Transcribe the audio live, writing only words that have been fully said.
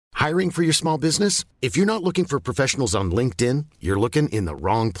Hiring for your small business? If you're not looking for professionals on LinkedIn, you're looking in the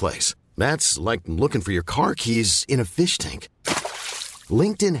wrong place. That's like looking for your car keys in a fish tank.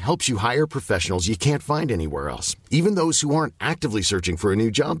 LinkedIn helps you hire professionals you can't find anywhere else, even those who aren't actively searching for a new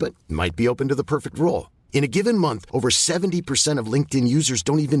job but might be open to the perfect role. In a given month, over 70% of LinkedIn users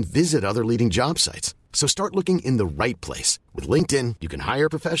don't even visit other leading job sites. So start looking in the right place. With LinkedIn, you can hire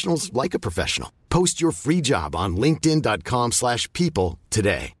professionals like a professional. Post your free job on linkedin.com/people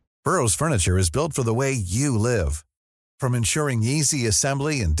today. Burrow's furniture is built for the way you live. From ensuring easy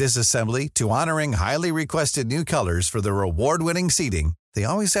assembly and disassembly to honoring highly requested new colors for their award-winning seating, they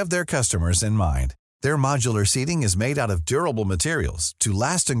always have their customers in mind. Their modular seating is made out of durable materials to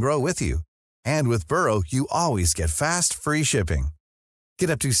last and grow with you. And with Burrow, you always get fast, free shipping.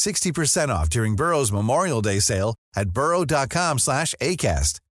 Get up to 60% off during Burrow's Memorial Day sale at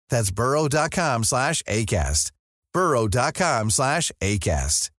burrow.com/ACAST. That's burrow.com/ACAST.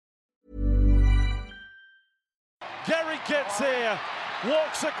 burrow.com/ACAST. Gary gets there,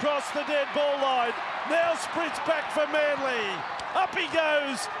 walks across the dead ball line, now sprints back for Manly. Up he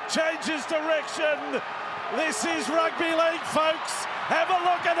goes, changes direction. This is rugby league, folks. Have a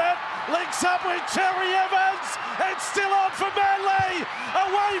look at it. Links up with Cherry Evans. It's still on for Manly.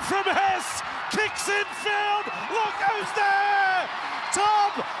 Away from Hess. Kicks in field. Look who's there.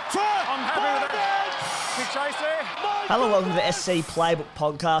 Tom I'm happy with that. Big chase there. Hello, welcome to the SC Playbook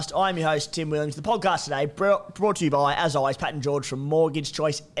podcast. I'm your host, Tim Williams. The podcast today brought to you by, as always, Pat and George from Mortgage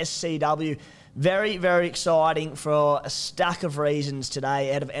Choice SCW. Very, very exciting for a stack of reasons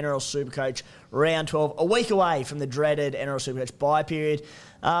today out of NRL Supercoach Round 12, a week away from the dreaded NRL Supercoach bye period.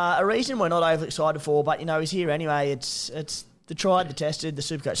 A reason we're not overly excited for, but, you know, he's here anyway. It's the tried, the tested, the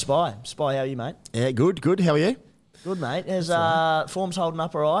Supercoach Spy. Spy, how are you, mate? Yeah, good. How are you? Good, mate. How's form's holding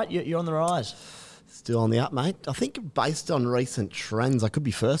up all right? You're on the rise. Still on the up, mate. I think based on recent trends, I could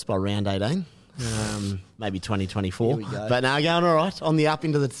be first by round 18. Maybe 2024. Here we go. But now going all right. On the up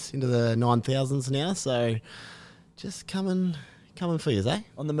into the 9,000s now. So just coming for you, eh?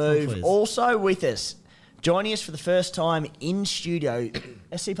 On the move. Also with us, joining us for the first time in studio,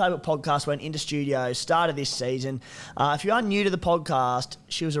 SC Playbook podcast went into studio, started this season. If you are new to the podcast,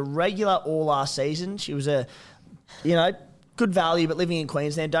 she was a regular all last season. She was good value, but living in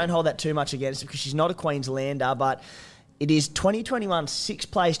Queensland. Don't hold that too much against her because she's not a Queenslander, but it is 2021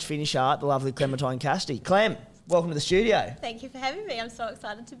 sixth-placed finisher, the lovely Clementine Cassidy. Clem, welcome to the studio. Thank you for having me. I'm so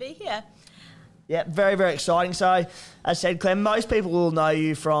excited to be here. Yeah, very, very exciting. So, as I said, Clem, most people will know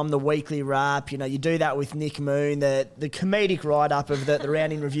you from the weekly wrap. You know, you do that with Nick Moon, the comedic write-up of the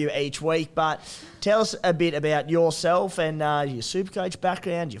round in review each week. But tell us a bit about yourself and your Supercoach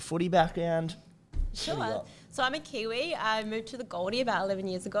background, your footy background. Sure. So I'm a Kiwi. I moved to the Goldie about 11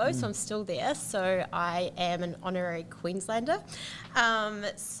 years ago, so I'm still there. So I am an honorary Queenslander.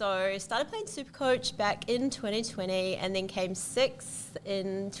 So started playing Supercoach back in 2020 and then came sixth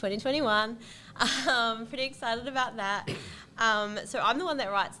in 2021. Pretty excited about that. So I'm the one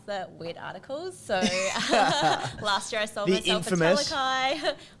that writes the weird articles. So last year I sold myself infamous. a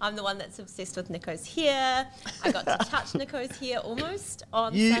Talakai. I'm the one that's obsessed with Nicho's hair. I got to touch Nicho's hair almost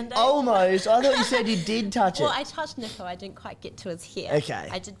on Sunday. Almost? I thought you said you did touch it. Well, I touched Nicho. I didn't quite get to his hair. Okay.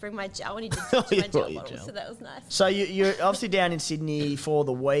 I did bring my gel and he did touch my gel bottle, so that was nice. So you're obviously down in Sydney for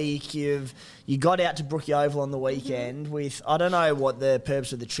the week. You got out to Brookie Oval on the weekend with, I don't know what the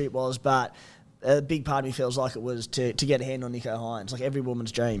purpose of the trip was, but a big part of me feels like it was to get a hand on Nicho Hynes, like every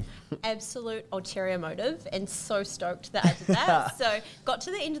woman's dream. Absolute ulterior motive, and so stoked that I did that. So got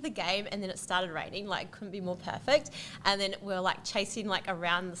to the end of the game and then it started raining, like couldn't be more perfect. And then we were like chasing like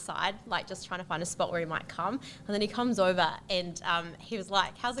around the side, like just trying to find a spot where he might come. And then he comes over and he was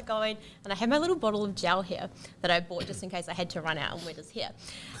like, "How's it going?" And I had my little bottle of gel here that I bought just in case I had to run out and wet his hair.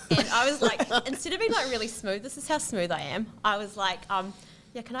 And I was like, instead of being like really smooth, this is how smooth I am. I was like,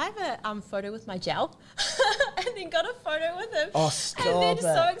 yeah, can I have a photo with my gel? And then got a photo with him. Oh, stop And then it.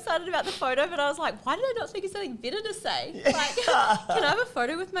 so excited about the photo, but I was like, why did I not think of something better to say? Like, can I have a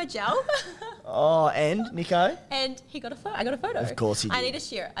photo with my gel? Oh, and Nicho? And he got a photo. I got a photo. Of course he did. I need to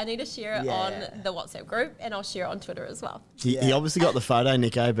share it. I need to share it on the WhatsApp group, and I'll share it on Twitter as well. He obviously got the photo,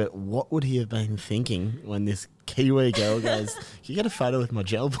 Nicho, but what would he have been thinking when this Kiwi girl goes, "Can you get a photo with my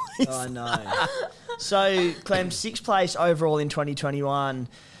gel, please?" I know. So, Clem, sixth place overall in 2021.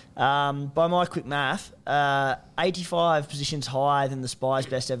 By my quick math, 85 positions higher than the Spies'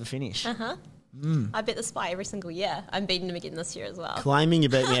 best ever finish. Uh-huh. I bet the Spy every single year. I'm beating him again this year as well. Claiming you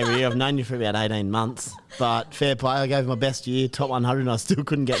beat me every year. I've known you for about 18 months. But fair play, I gave my best year, top 100, and I still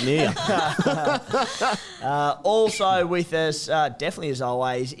couldn't get near. Also with us, definitely as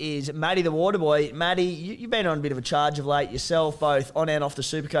always, is Matty the Waterboy. Matty, you've been on a bit of a charge of late yourself, both on and off the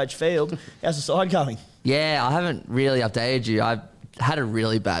Supercoach field. How's the side going? Yeah, I haven't really updated you. I've had a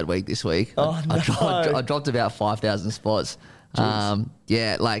really bad week this week. Oh, no. I dropped about 5,000 spots.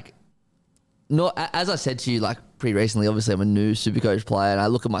 Not as I said to you, like pretty recently. Obviously, I'm a new Supercoach player, and I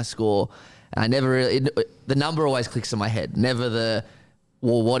look at my score, and I never really the number always clicks in my head. Never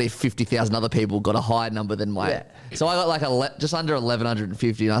what if 50,000 other people got a higher number than mine? Yeah. So I got like just under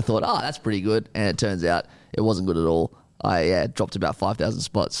 1,150, and I thought, that's pretty good. And it turns out it wasn't good at all. I dropped about 5,000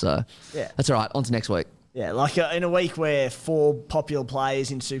 spots. So that's all right. On to next week. Yeah, like in a week where 4 popular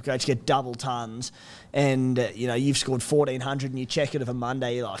players in Supercoach get double tons, and you've scored 1,400, and you check it of a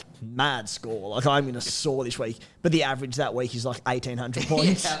Monday, you're like, mad score. Like, I'm going to soar this week, but the average that week is like 1,800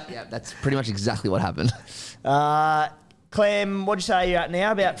 points. Yeah, that's pretty much exactly what happened. Clem, what'd you say you're at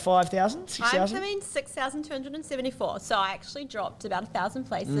now? About 5,000, 6,000? I'm coming 6,274. So I actually dropped about 1,000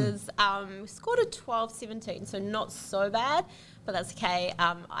 places. Scored a 12.17, so not so bad. But that's okay.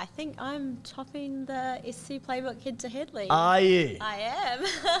 I think I'm topping the SC Playbook head-to-head league. Are you? I am.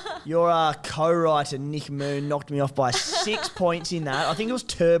 Your co-writer, Nick Moon, knocked me off by 6 points in that. I think it was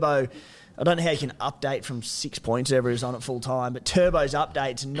Turbo. I don't know how you can update from 6 points, whoever is on it full time, but Turbo's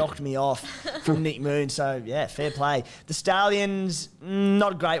updates knocked me off from Nick Moon. So, yeah, fair play. The Stallions,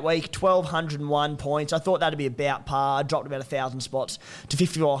 not a great week, 1,201 points. I thought that'd be about par. Dropped about 1,000 spots to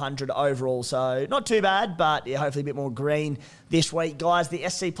 5,400 overall. So, not too bad, but yeah, hopefully a bit more green this week. Guys, the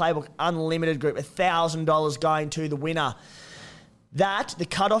SC Playbook Unlimited group, $1,000 going to the winner. The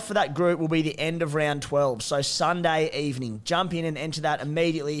cutoff for that group will be the end of round 12, so Sunday evening. Jump in and enter that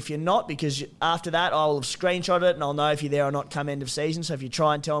immediately if you're not, because after that I will have screenshotted it and I'll know if you're there or not come end of season. So if you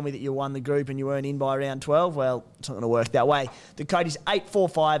try and tell me that you won the group and you weren't in by round 12, well, it's not going to work that way. The code is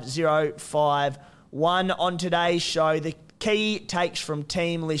 845051. On today's show, the key takes from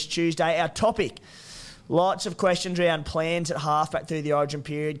Team List Tuesday. Our topic: lots of questions around plans at halfback through the Origin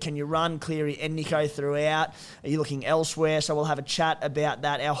period. Can you run Cleary and Nicho throughout? Are you looking elsewhere? So we'll have a chat about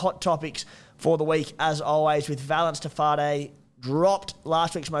that. Our hot topics for the week, as always, with Valence Tafade dropped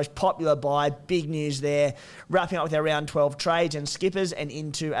last week's most popular buy. Big news there. Wrapping up with our round 12 trades and skippers and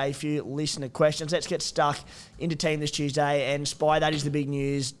into a few listener questions. Let's get stuck into Team this Tuesday. And Spy, that is the big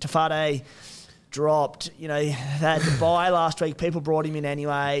news. Tafade dropped. They had the buy last week. People brought him in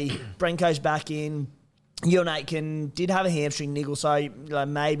anyway. Brenko's back in. Ewan Aitken did have a hamstring niggle, so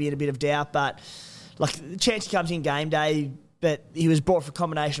maybe in a bit of doubt, but the chance he comes in game day, but he was brought for a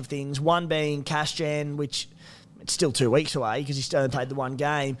combination of things. One being Cashjan, which it's still 2 weeks away because he still only played the one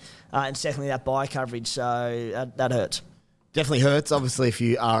game, and secondly that bye coverage, so that hurts. Definitely hurts. Obviously, if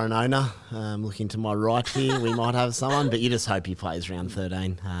you are an owner, looking to my right here, we might have someone, but you just hope he plays round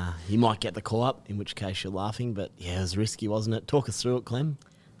 13. He might get the call up, in which case you're laughing, but yeah, it was risky, wasn't it? Talk us through it, Clem.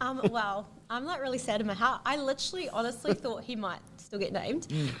 Well, I'm really sad in my heart. I literally, honestly thought he might still get named.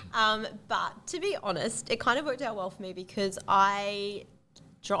 But to be honest, it kind of worked out well for me because I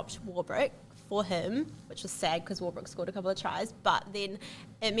dropped Warbrick for him, which was sad because Warbrick scored a couple of tries. But then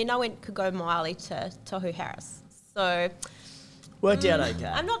it meant I could go Miley to Tohu Harris. So worked out okay.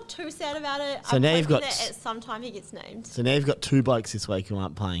 I'm not too sad about it. So I'm now you've got that at some time he gets named. So now you've got 2 blokes this week who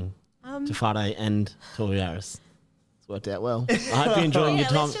aren't playing, Tafade and Tohu Harris. Worked out well. I hope you're enjoying your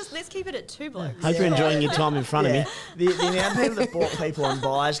time. Let's keep it at 2 blokes. Hope you're enjoying your time in front of me. The amount of people that bought people on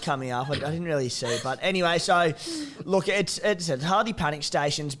buys coming up, I didn't really see. But anyway, so look, it's hardly panic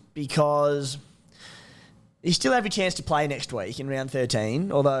stations because he still have a chance to play next week in round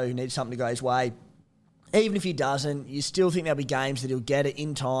 13, although he needs something to go his way. Even if he doesn't, you still think there'll be games that he'll get it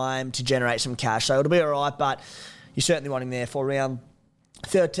in time to generate some cash. So it'll be all right, but you certainly want him there for round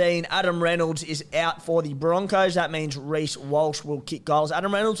 13. Adam Reynolds is out for the Broncos. That means Reece Walsh will kick goals.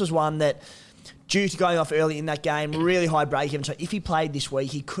 Adam Reynolds was one that, due to going off early in that game, really high break-even. So if he played this week,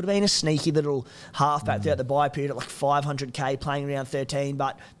 he could have been a sneaky little halfback throughout the bye period at like 500k playing around 13.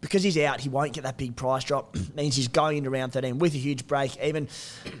 But because he's out, he won't get that big price drop. Means he's going into round 13 with a huge break. Even,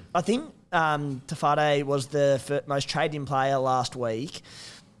 I think Tafade was the most traded-in player last week.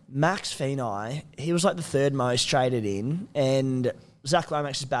 Max Fenai, he was like the 3rd most traded in, and Zach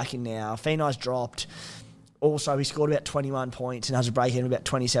Lomax is back in now. Fenai's dropped. Also, he scored about 21 points and has a break-even of about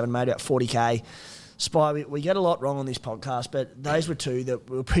 27, made about 40k. Spy, we get a lot wrong on this podcast, but those were 2 that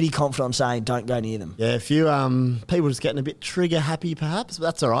we were pretty confident on saying don't go near them. Yeah, a few people just getting a bit trigger-happy perhaps, but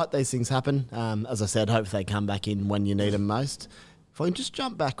that's all right. These things happen. As I said, hope they come back in when you need them most. If I can just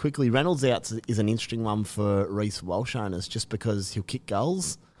jump back quickly, Reynolds out is an interesting one for Reece Walsh owners just because he'll kick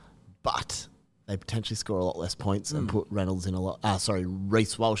goals, but they potentially score a lot less points and put Reynolds in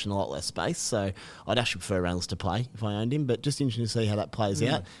Reece Walsh in a lot less space. So I'd actually prefer Reynolds to play if I owned him, but just interesting to see how that plays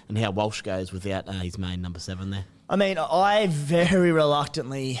out and how Walsh goes without his main number 7 there. I mean, I very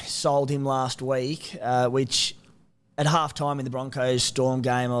reluctantly sold him last week, which at half-time in the Broncos Storm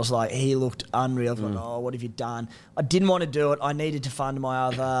game, I was like, he looked unreal. I was like, what have you done? I didn't want to do it. I needed to fund my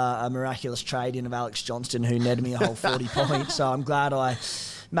other miraculous trade-in of Alex Johnston, who netted me a whole 40 points, so I'm glad I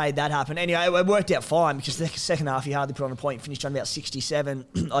made that happen. Anyway, it worked out fine because the second half he hardly put on a point, finished on about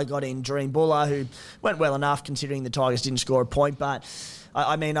 67. I got in Dream Buller, who went well enough considering the Tigers didn't score a point, but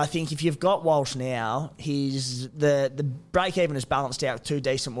I mean, I think if you've got Walsh now, the break-even is balanced out with 2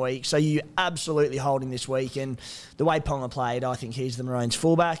 decent weeks, so you absolutely hold him this week. And the way Ponga played, I think he's the Maroons'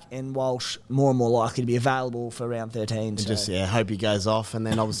 fullback, and Walsh more and more likely to be available for round 13. And just hope he goes off, and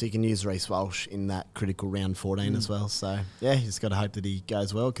then obviously you can use Reece Walsh in that critical round 14 as well. So yeah, you just got to hope that he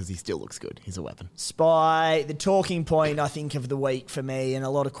goes well because he still looks good. He's a weapon. Spy, the talking point I think of the week for me, and a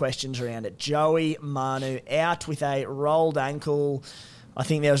lot of questions around it. Joey Manu out with a rolled ankle. I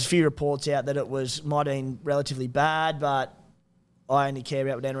think there was a few reports out that might have been relatively bad, but I only care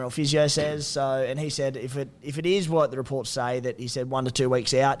about what NRL Physio says. So, and he said if it is what the reports say, that he said 1 to 2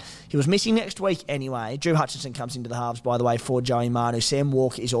 weeks out. He was missing next week anyway. Drew Hutchinson comes into the halves, by the way, for Joey Manu. Sam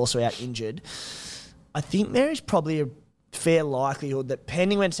Walker is also out injured. I think there is probably a fair likelihood that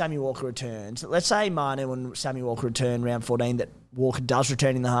pending when Sammy Walker returns, let's say Manu and Sammy Walker return round 14, that Walker does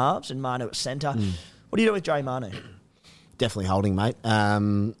return in the halves and Manu at centre. What do you do with Joey Manu? Definitely holding, mate.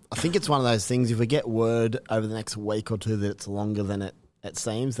 I think it's one of those things, if we get word over the next week or two that it's longer than it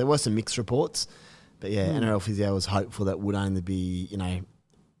seems, there were some mixed reports, but yeah, NRL Physio was hopeful that would only be,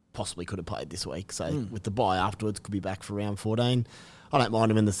 possibly could have played this week. So with the bye afterwards, could be back for round 14. I don't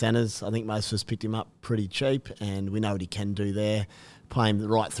mind him in the centres. I think most of us picked him up pretty cheap, and we know what he can do there. Play him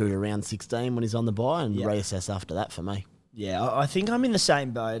right through to round 16 when he's on the bye and reassess after that for me. Yeah, I think I'm in the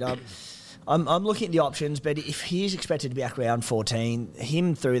same boat. I'm looking at the options, but if he is expected to be back round 14,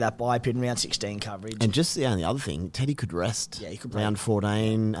 him through that bye period in round 16 coverage. And just the only other thing, Teddy could rest. Yeah, he could play round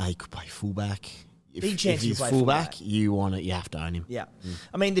 14. He could play fullback. Big chance if he's fullback, you have to own him. Yeah.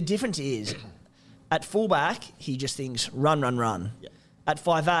 I mean, the difference is, at fullback, he just thinks run. Yeah. At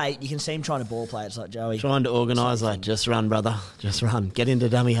 5'8", you can see him trying to ball play. It's like Joey. Trying to organise, just run, brother. Just run. Get into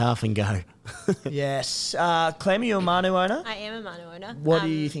dummy half and go. Yes. Clem, are you a Manu owner? I am a Manu owner. What are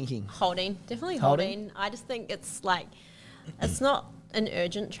you thinking? Holding. Definitely holding. I just think it's not an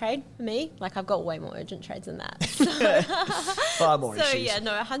urgent trade for me. I've got way more urgent trades than that. Far more issues. So, yeah,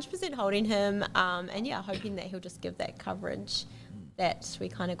 no, 100% holding him. And, yeah, hoping that he'll just give that coverage that we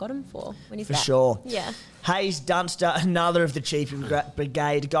kind of got him for when he's for back. Sure. Yeah. Hayes Dunster, another of the cheap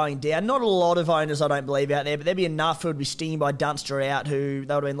brigade going down. Not a lot of owners, I don't believe, out there, but there'd be enough who would be stinging by Dunster out, who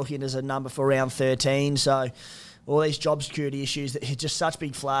they would have been looking as a number for round 13. So all these job security issues that are just such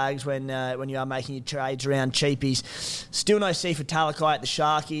big flags when you are making your trades around cheapies. Still no C for Talakai at the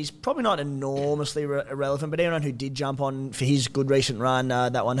Sharkies. Probably not enormously irrelevant, but anyone who did jump on for his good recent run,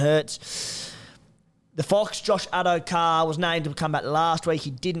 that one hurts. The Fox, Josh Addo-Carr, was named to come back last week.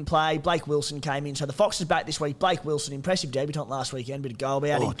 He didn't play. Blake Wilson came in. So the Fox is back this week. Blake Wilson, impressive debutant last weekend. Bit of goal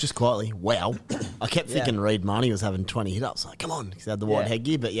about him. Just quietly. Wow. I kept thinking Reid Marnie was having 20 hit-ups. Come on. He's had the white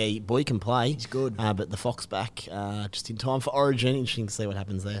headgear. But, yeah, boy can play. He's good. But the Fox back just in time for Origin. Interesting to see what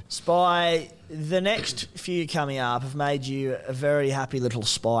happens there. Spy, the next few coming up have made you a very happy little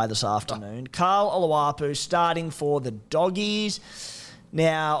spy this afternoon. Carl Oluwapu starting for the Doggies.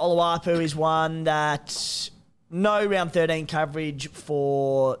 Now, Oluwapu is one that no round 13 coverage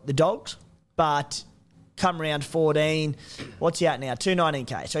for the Dogs, but come round 14, what's he at now?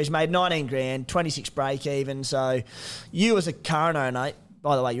 219k. So he's made 19 grand, 26 break even. So you as a current owner,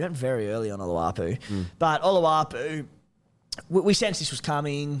 by the way, you went very early on Oluwapu, but Oluwapu, we sensed this was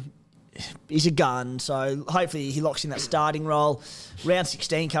coming. He's a gun, so hopefully he locks in that starting role. Round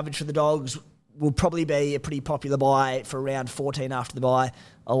 16 coverage for the Dogs will probably be a pretty popular buy for round 14 after the buy,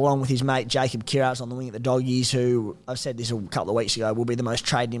 along with his mate Jacob Kiraz on the wing at the Doggies, who, I've said this a couple of weeks ago, will be the most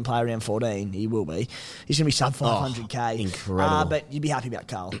traded in player around 14. He will be. He's going to be sub 500k. Incredible. But you'd be happy about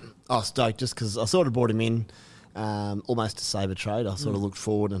Carl. Stoked, just because I sort of brought him in almost to save a trade. I sort of looked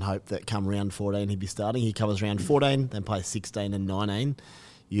forward and hoped that come round 14 he'd be starting. He covers round 14, then plays 16 and 19.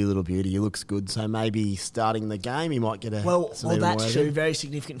 You little beauty, he looks good. So maybe starting the game, he might get a... Well, that's true. Very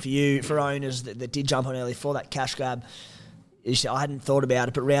significant for you, for owners that did jump on early for that cash grab. I hadn't thought about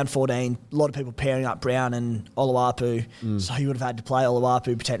it, but round 14, a lot of people pairing up Brown and Oluwapu. So you would have had to play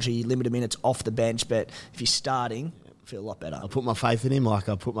Oluwapu, potentially limited minutes off the bench. But if he's starting, feel a lot better. I put my faith in him like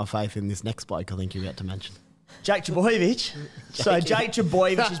I put my faith in this next bloke I think you're about to mention. Jake Trbojevic. So Jake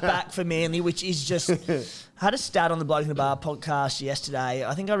Trbojevic is back for Manly, which is just... Had a stat on the Bloke in the Bar podcast yesterday.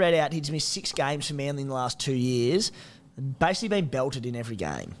 I think I read out he's missed 6 games for Manly in the last 2 years. Basically been belted in every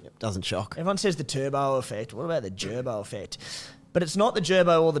game. Yep, doesn't shock. Everyone says the turbo effect. What about the gerbo effect? But it's not the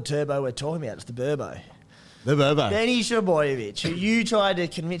gerbo or the turbo we're talking about. It's the burbo. The Burbo. Benny Trbojevic, who you tried to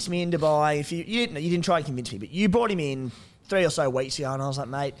convince me into buying. You didn't try to convince me, but you brought him in 3 or so weeks ago, and I was like,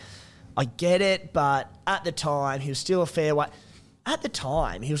 mate, I get it, but at the time, he was still a fair way. At the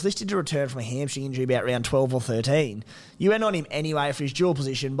time, he was listed to return from a hamstring injury about round 12 or 13. You went on him anyway for his dual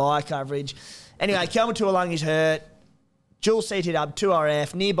position, buy coverage. Anyway, Kelma Tuolung is hurt. Dual seated up,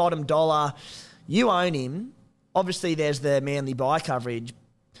 2RF, near bottom dollar. You own him. Obviously, there's the Manly buy coverage.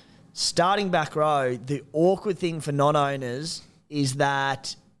 Starting back row, the awkward thing for non-owners is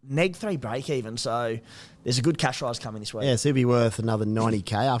that neg 3 break even, so there's a good cash rise coming this week. Yeah, so he'll be worth another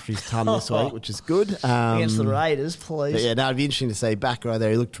 90k after his ton this week, which is good. Against the Raiders, please. But yeah, no, it'd be interesting to see. Back row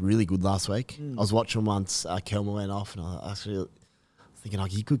there, he looked really good last week. I was watching once Kelma went off, and I actually thinking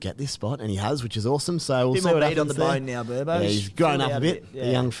like he could get this spot, and he has, which is awesome. So we'll bit see more what meat happens on the there. bone now, Burbo. Yeah, he's grown up a bit, yeah.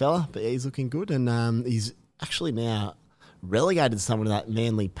 the young fella, but yeah, he's looking good, and he's actually now relegated someone to that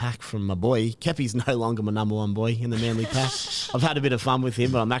Manly pack from my boy. Kepi's no longer my number 1 boy in the Manly pack. I've had a bit of fun with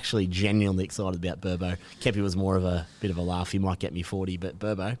him, but I'm actually genuinely excited about Burbo. Kepi was more of a bit of a laugh. He might get me 40, but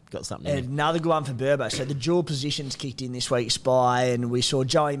Burbo got something in him. Another good one for Burbo. So the dual positions kicked in this week, Spy, and we saw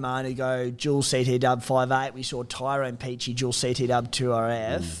Joey Manu go dual CT dub 5'8". We saw Tyrone Peachy dual CT dub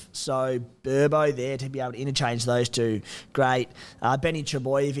 2RF. So Burbo there to be able to interchange those two. Great. Benny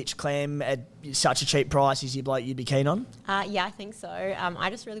Trbojevic, Clem, at such a cheap price. Is he a bloke you'd be keen on? Yeah, I think so. I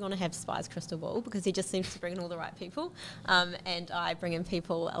just really want to have Spy's crystal ball because he just seems to bring in all the right people. And I bring in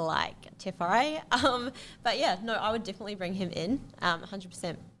people like Tefare. But yeah, no, I would definitely bring him in,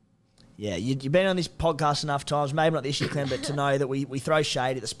 100%. Yeah, you've been on this podcast enough times, maybe not this year, Clem, but to know that we throw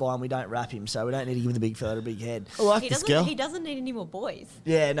shade at the Spy and we don't wrap him, so we don't need to give the big fella a big head. I like this girl. He doesn't need any more boys.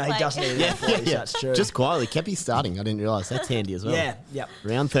 Yeah, no, he doesn't need enough boys, that's true. Just quietly, Kepi's starting. I didn't realise. That's handy as well. Yeah, yep.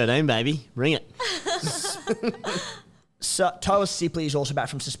 Round 13, baby. Ring it. So Toa Sipley is also back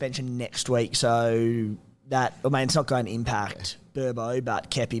from suspension next week, so that, I mean, it's not going to impact Burbo, but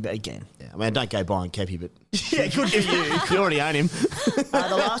Kepi, but again. Yeah, I mean, don't go buying Kepi, but Yeah, good for you. you already own him. The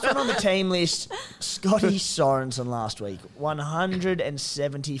last one on the team list, Scotty Sorensen last week,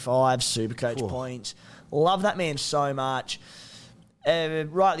 175 Supercoach points. Love that man so much.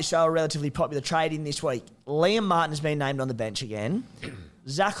 Rightly so, a relatively popular trade in this week. Liam Martin has been named on the bench again.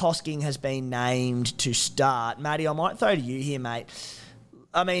 Zach Hosking has been named to start. Matty, I might throw to you here, mate.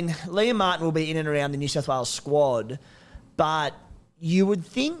 I mean, Liam Martin will be in and around the New South Wales squad, but you would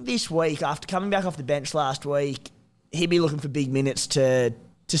think this week, after coming back off the bench last week, he'd be looking for big minutes to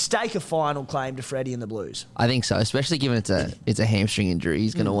stake a final claim to Freddie and the Blues. I think so, especially given it's a hamstring injury.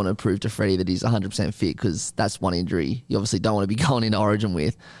 He's going to want to prove to Freddie that he's 100% fit because that's one injury you obviously don't want to be going into Origin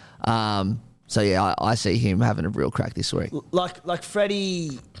with. So, yeah, I see him having a real crack this week. Like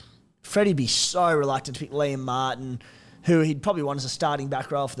Freddie'd be so reluctant to pick Liam Martin, who he'd probably want as a starting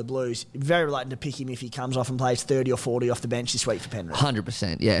back row for the Blues. Very reluctant to pick him if he comes off and plays 30 or 40 off the bench this week for Penrith.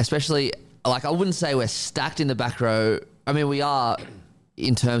 100%, yeah. Especially, like, I wouldn't say we're stacked in the back row. I mean, we are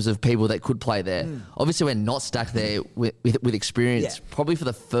in terms of people that could play there. Obviously, we're not stacked there with experience. Yeah. Probably for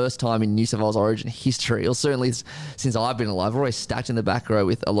the first time in New South Wales Origin history, or certainly since I've been alive, we're always stacked in the back row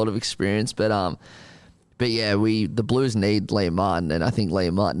with a lot of experience. But yeah, the Blues need Liam Martin, and I think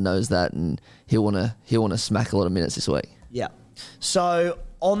Liam Martin knows that, and he'll want to smack a lot of minutes this week. Yeah. So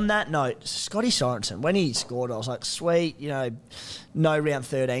on that note, Scotty Sorensen, when he scored, I was like, sweet, no round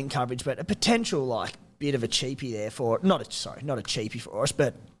 13 coverage, but a potential bit of a cheapie there for not a cheapie for us,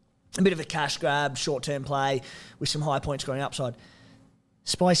 but a bit of a cash grab, short-term play with some high point scoring upside.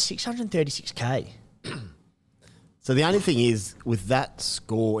 Spy 636k. So the only thing is, with that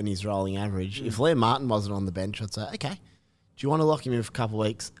score in his rolling average, if Liam Martin wasn't on the bench, I'd say, okay, do you want to lock him in for a couple of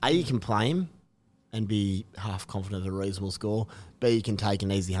weeks? A, you can play him and be half confident of a reasonable score. B, you can take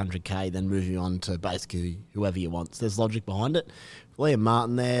an easy 100k, then move him on to basically whoever you want. So there's logic behind it. Liam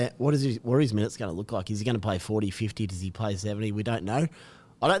Martin there, what are his minutes going to look like? Is he going to play 40, 50? Does he play 70? We don't know.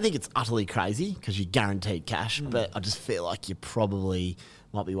 I don't think it's utterly crazy because you're guaranteed cash, but I just feel like you probably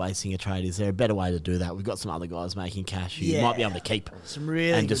might be wasting a trade. Is there a better way to do that? We've got some other guys making cash who you might be able to keep some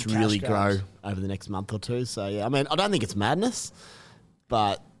really and just really grow grabs over the next month or two. So, yeah, I mean, I don't think it's madness,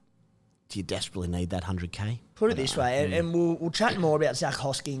 but do you desperately need that 100k? Put it this way, and we'll chat more about Zach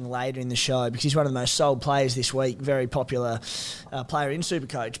Hosking later in the show because he's one of the most sold players this week, very popular player in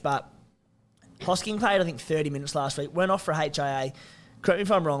Supercoach. But Hosking played, I think, 30 minutes last week. Went off for HIA. Correct me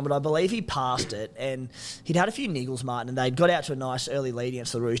if I'm wrong, but I believe he passed it, and he'd had a few niggles, Martin, and they'd got out to a nice early lead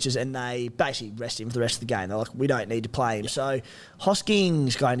against the Roosters, and they basically rested him for the rest of the game. They're like, we don't need to play him. So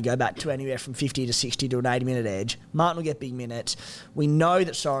Hosking's going to go back to anywhere from 50 to 60 to an 80-minute edge. Martin will get big minutes. We know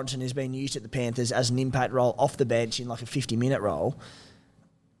that Sorensen has been used at the Panthers as an impact role off the bench in like a 50-minute role.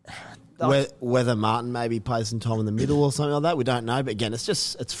 Whether Martin maybe plays some time in the middle or something like that, we don't know. But again,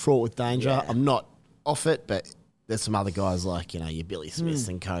 it's fraught with danger. Yeah. I'm not off it, but there's some other guys like, your Billy Smiths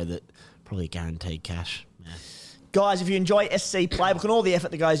and co that probably guaranteed cash. Yeah. Guys, if you enjoy SC Playbook and all the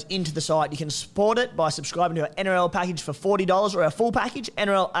effort that goes into the site, you can support it by subscribing to our NRL package for $40 or our full package,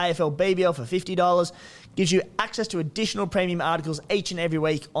 NRL AFL BBL for $50. Gives you access to additional premium articles each and every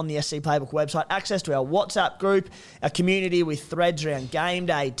week on the SC Playbook website, access to our WhatsApp group, our community with threads around game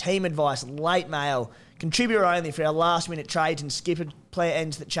day, team advice, late mail, contributor only for our last-minute trades and skipper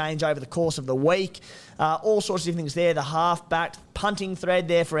plans that change over the course of the week. All sorts of different things there. The half-backed punting thread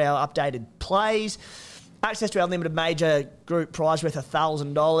there for our updated plays. Access to our limited major group prize worth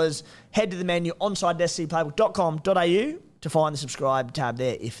 $1,000. Head to the menu onside.scplaybook.com.au to find the subscribe tab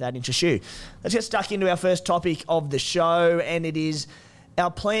there if that interests you. Let's get stuck into our first topic of the show, and it is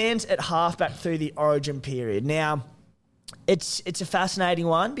our plans at halfback through the Origin period. Now, it's a fascinating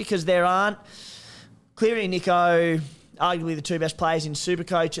one because there aren't Cleary and Nicho, arguably the two best players in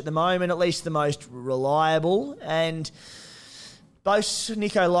Supercoach at the moment, at least the most reliable, and both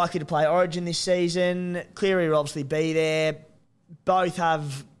Nicho likely to play Origin this season. Cleary will obviously be there. Both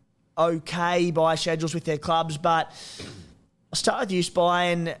have okay bye schedules with their clubs, but I'll start with you,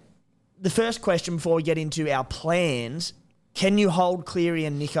 Spine. The first question before we get into our plans, can you hold Cleary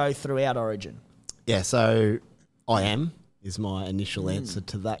and Nicho throughout Origin? Yeah, so I am, is my initial answer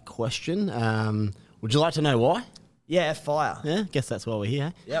to that question. Would you like to know why? Yeah, fire. Yeah, guess that's why we're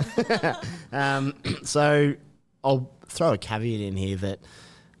here. Yep. So I'll throw a caveat in here that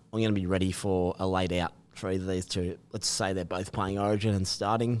I'm going to be ready for a late out for either of these two. Let's say they're both playing Origin and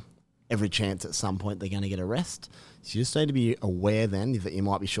starting. Every chance at some point they're going to get a rest. So you just need to be aware then that you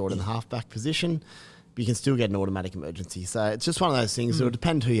might be short in the halfback position, but you can still get an automatic emergency. So it's just one of those things. It'll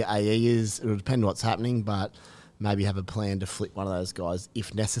depend who your AE is. It'll depend what's happening, but maybe have a plan to flip one of those guys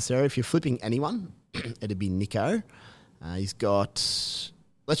if necessary. If you're flipping anyone, it'd be Nicho. He's got,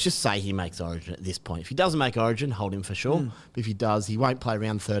 let's just say he makes Origin at this point. If he doesn't make Origin, hold him for sure. But if he does, he won't play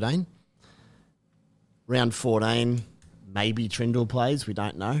round 13. Round 14, maybe Trindle plays. We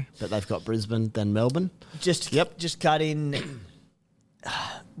don't know. But they've got Brisbane, then Melbourne. Just cut in.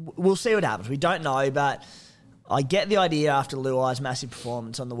 We'll see what happens. We don't know, but I get the idea after Luai's massive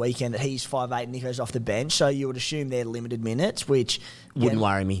performance on the weekend that he's 5'8" and Nicho's off the bench, so you would assume they're limited minutes, which wouldn't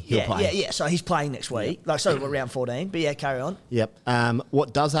worry me. He'll play. Yeah. So he's playing next week. Yep. Round 14. But yeah, carry on. Yep.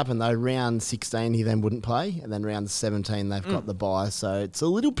 What does happen though? Round 16 he then wouldn't play, and then round 17 they've got the bye. So it's a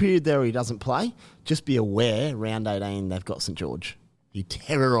little period there where he doesn't play. Just be aware. Round 18 they've got St George. He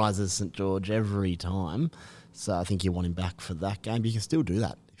terrorises St George every time. So I think you want him back for that game. But you can still do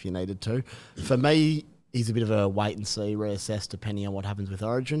that if you needed to. For me, he's a bit of a wait and see, reassess depending on what happens with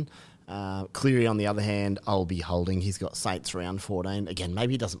Origin. Cleary, on the other hand, I'll be holding. He's got Saints round 14. Again,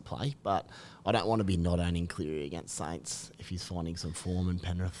 maybe he doesn't play, but I don't want to be not owning Cleary against Saints if he's finding some form in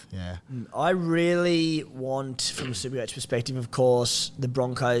Penrith. Yeah. I really want, from a Supercoach perspective, of course, the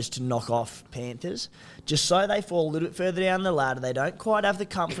Broncos to knock off Panthers, just so they fall a little bit further down the ladder. They don't quite have the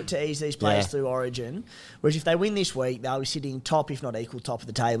comfort to ease these players through Origin, whereas if they win this week, they'll be sitting top, if not equal, top of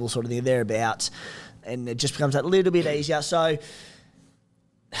the table, sort of thing, thereabouts, and it just becomes that little bit easier. So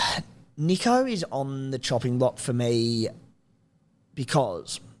Nicho is on the chopping block for me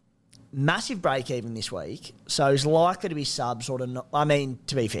because massive break even this week, so he's likely to be sub sort of. I mean,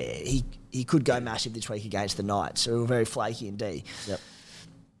 to be fair, he could go massive this week against the Knights, so we're very flaky indeed. Yep.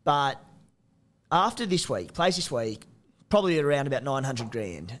 But after this week, plays this week, probably at around about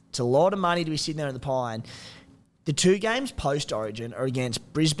 $900,000. It's a lot of money to be sitting there in the pine. The two games post Origin are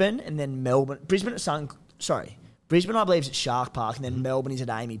against Brisbane and then Melbourne. Brisbane, I believe, is at Shark Park, and then Melbourne is at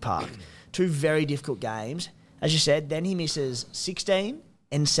Amy Park. Two very difficult games. As you said, then he misses 16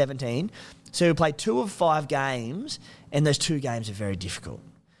 and 17. So he'll play 2 of 5 games, and those 2 games are very difficult.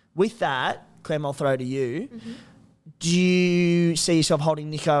 With that, Clem, I'll throw to you. Mm-hmm. Do you see yourself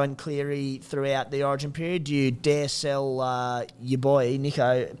holding Nicho and Cleary throughout the Origin period? Do you dare sell your boy,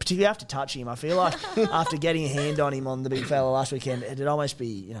 Nicho, particularly after touching him? I feel like after getting a hand on him on the big fella last weekend, it'd almost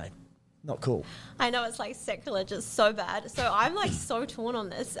be, Not cool. I know it's like sacrilege. It's so bad. So I'm like so torn on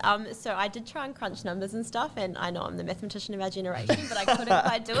this. So I did try and crunch numbers and stuff, and I know I'm the mathematician of our generation, but I couldn't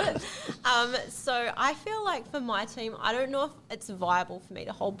quite do it. So I feel like for my team, I don't know if it's viable for me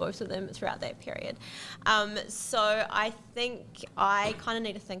to hold both of them throughout that period. So I think I kind of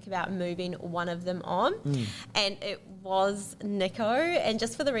need to think about moving one of them on, and it was Nicho. And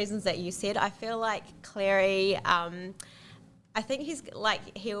just for the reasons that you said, I feel like Cleary. I think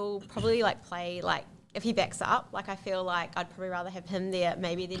he'll probably like play like if he backs up. Like I feel like I'd probably rather have him there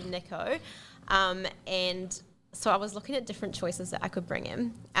maybe than Nicho. And so I was looking at different choices that I could bring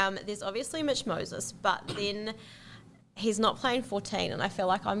in. There's obviously Mitch Moses, but then he's not playing 14, and I feel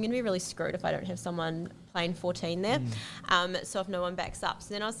like I'm going to be really screwed if I don't have someone playing 14 there. So if no one backs up.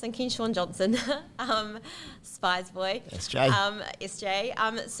 So then I was thinking Sean Johnson, Spies boy.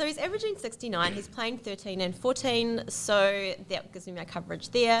 SJ. So he's averaging 69. He's playing 13 and 14, so that gives me my coverage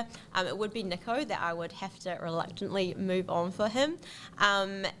there. It would be Nicho that I would have to reluctantly move on for him.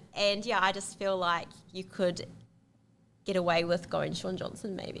 And yeah, I just feel like you could get away with going Sean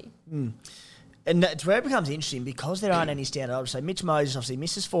Johnson maybe. And it's where it becomes interesting because there aren't any standard options. So Mitch Moses obviously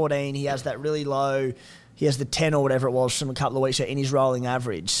misses 14. He has that really low, he has the 10 or whatever it was from a couple of weeks ago in his rolling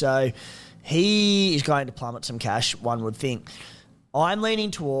average. So he is going to plummet some cash, one would think. I'm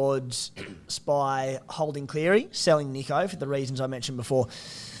leaning towards Spy holding Cleary, selling Nicho for the reasons I mentioned before.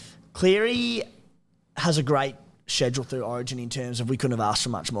 Cleary has a great schedule through Origin in terms of we couldn't have asked for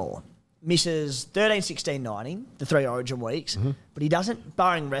much more. Misses 13, 16, 19, the 3 Origin weeks, but he doesn't,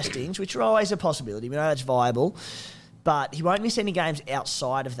 barring restings, which are always a possibility. We know that's viable, but he won't miss any games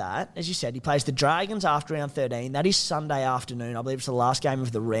outside of that. As you said, he plays the Dragons after round 13. That is Sunday afternoon. I believe it's the last game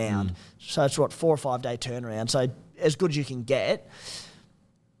of the round. So it's, 4 or 5 day turnaround. So as good as you can get.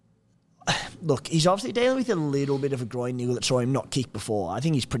 Look, he's obviously dealing with a little bit of a groin niggle that saw him not kick before. I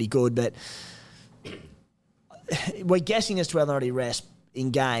think he's pretty good, but we're guessing as to whether or not he rests in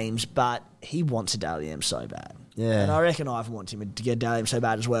games, but he wants a Dally M so bad. Yeah. And I reckon Ivan wants him to get a Dally M so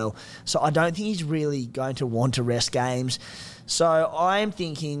bad as well. So I don't think he's really going to want to rest games. So I'm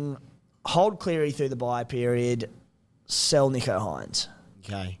thinking hold Cleary through the bye period, sell Nicho Hines.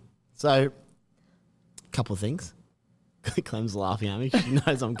 Okay. So, a couple of things. Clem's laughing at me. She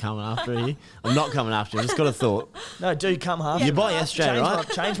knows I'm coming after you. I'm not coming after you. I just got a thought. No, do come half. You buy SJ, right?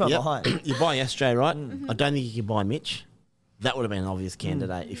 Change my behind. You buy SJ, right? I don't think you can buy Mitch. That would have been an obvious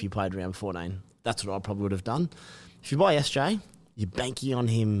candidate if you played round 14. That's what I probably would have done. If you buy SJ, you're banking on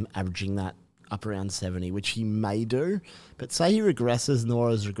him averaging that up around 70, which he may do. But say he regresses,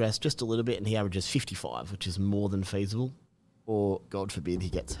 Nora's regressed just a little bit and he averages 55, which is more than feasible. Or, God forbid, he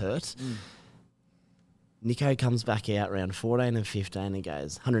gets hurt. Nicho comes back out around 14 and 15 and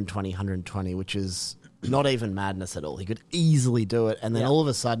goes 120, 120, which is not even madness at all. He could easily do it. And then all of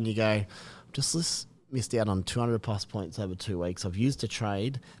a sudden you go, just missed out on 200 plus points over 2 weeks. I've used a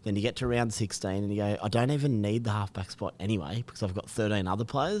trade. Then you get to round 16 and you go, I don't even need the halfback spot anyway because I've got 13 other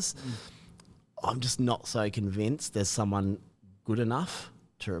players. I'm just not so convinced there's someone good enough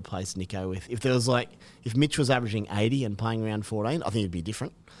to replace Nicho with. If Mitch was averaging 80 and playing around 14, I think it'd be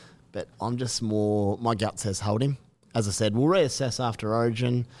different. But I'm just more, my gut says hold him. As I said, we'll reassess after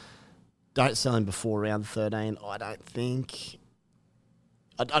Origin. Don't sell him before round 13. I don't think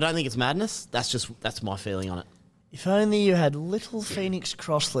it's madness. That's my feeling on it. If only you had little Phoenix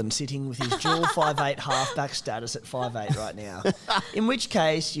Crossland sitting with his dual 5'8" halfback status at 5'8" right now. In which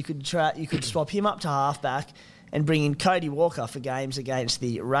case, you could swap him up to halfback and bring in Cody Walker for games against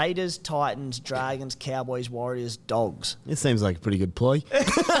the Raiders, Titans, Dragons, Cowboys, Warriors, Dogs. It seems like a pretty good ploy.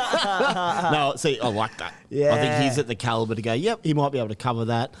 No, see, I like that. Yeah. I think he's at the calibre to go, yep, he might be able to cover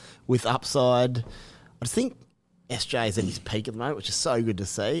that with upside. I just think SJ is at his peak at the moment, which is so good to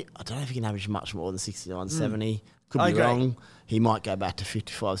see. I don't know if he can average much more than 69, 70. Could be wrong. He might go back to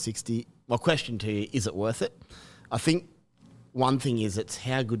 55, 60. My question to you, is it worth it? I think one thing is it's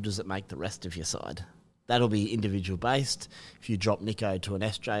how good does it make the rest of your side? That'll be individual based. If you drop Nicho to an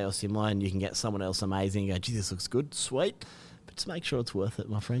SJ or similar and you can get someone else amazing and go, gee, this looks good, sweet. But just make sure it's worth it,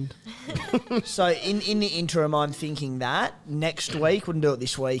 my friend. So in the interim, I'm thinking that next week, wouldn't do it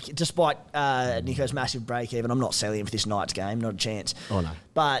this week, despite Nicho's massive break even. I'm not selling him for this night's game, not a chance. Oh, no.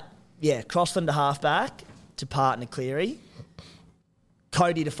 But, yeah, Crossland to halfback to partner Cleary.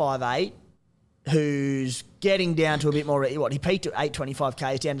 Cody to 5'8", who's getting down to a bit more, he peaked at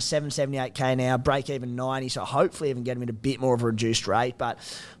 825k, he's down to 778k now, break even 90, so hopefully even get him at a bit more of a reduced rate, but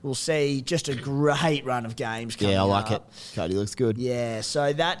we'll see. Just a great run of games coming up. Yeah, I like it. Cody looks good. Yeah,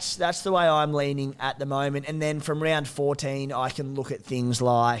 so that's the way I'm leaning at the moment, and then from round 14 I can look at things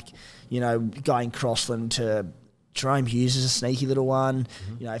like, going Crossland to Jerome Hughes is a sneaky little one.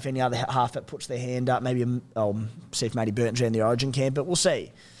 You know, if any other half that puts their hand up, maybe see if Matty Burton's around the Origin camp, but we'll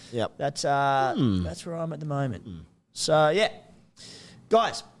see. Yep. That's where I'm at the moment. So, yeah.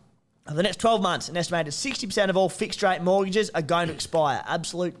 Guys, over the next 12 months, an estimated 60% of all fixed-rate mortgages are going to expire.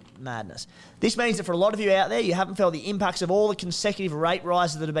 Absolute madness. This means that for a lot of you out there, you haven't felt the impacts of all the consecutive rate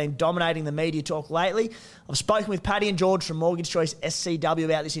rises that have been dominating the media talk lately. I've spoken with Paddy and George from Mortgage Choice SCW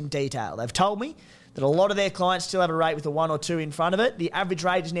about this in detail. They've told me that a lot of their clients still have a rate with a 1 or 2 in front of it. The average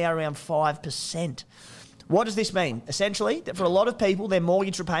rate is now around 5%. What does this mean? Essentially, that for a lot of people, their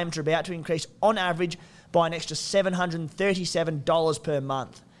mortgage repayments are about to increase on average by an extra $737 per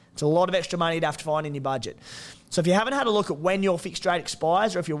month. It's a lot of extra money to have to find in your budget. So if you haven't had a look at when your fixed rate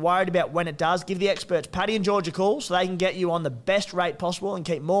expires, or if you're worried about when it does, give the experts Paddy and George a call so they can get you on the best rate possible and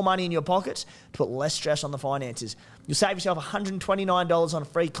keep more money in your pockets to put less stress on the finances. You'll save yourself $129 on a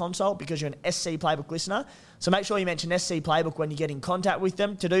free consult because you're an SC Playbook listener. So make sure you mention SC Playbook when you get in contact with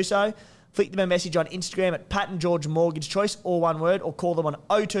them. To do so, flick them a message on Instagram at Pat and George Mortgage Choice, all one word, or call them on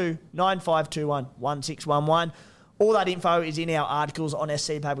 02 9521 1611. All that info is in our articles on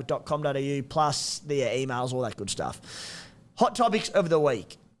scplaybook.com.au, plus the emails, all that good stuff. Hot topics of the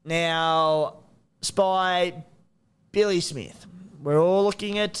week. Now, Spy, Billy Smith. We're all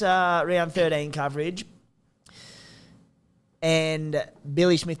looking at round 13 coverage, and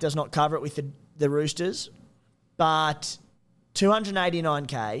Billy Smith does not cover it with the Roosters, but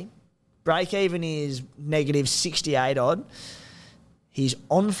 289K, break-even is negative 68 odd. He's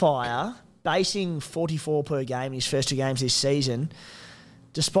on fire, basing 44 per game in his first 2 games this season,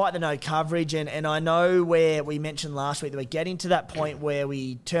 despite the no coverage. And I know where we mentioned last week that we're getting to that point where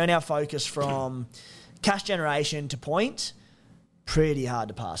we turn our focus from cash generation to points. Pretty hard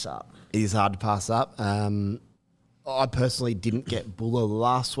to pass up. It is hard to pass up. I personally didn't get Buller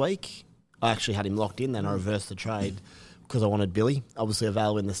last week. I actually had him locked in, then I reversed the trade because I wanted Billy. Obviously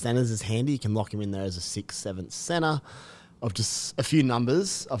available in the centres is handy. You can lock him in there as a 6th, 7th centre. Of just a few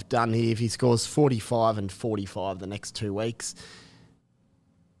numbers I've done here. If he scores 45 and 45 the next 2 weeks,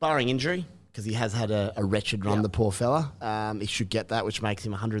 barring injury, because he has had a wretched run, the poor fella, he should get that, which makes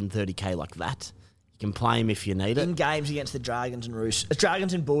him 130K like that. You can play him if you need it. In games against the Dragons and Roosters,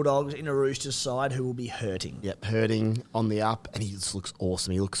 Dragons and Bulldogs in a Roosters side who will be hurting. Yep, hurting on the up, and he just looks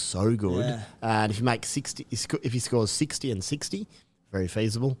awesome. He looks so good. Yeah. And if you make 60, if he scores 60 and 60, very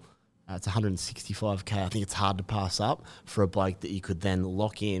feasible. It's 165K. I think it's hard to pass up for a bloke that you could then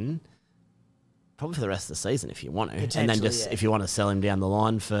lock in probably for the rest of the season if you want to. And then just if you want to sell him down the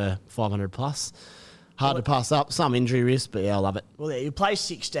line for 500 plus. Hard to pass up. Some injury risk, but yeah, I love it. Well, yeah, he plays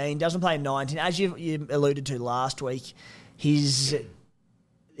 16, doesn't play 19. As you alluded to last week,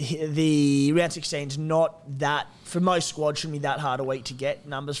 the round 16 is not that, for most squads, shouldn't be that hard a week to get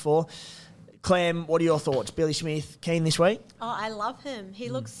numbers for. Clem, what are your thoughts? Billy Smith, keen this week? Oh, I love him. He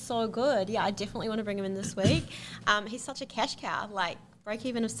looks so good. Yeah, I definitely want to bring him in this week. He's such a cash cow, like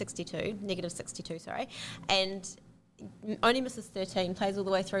break-even of 62, negative 62, sorry, and only misses 13, plays all the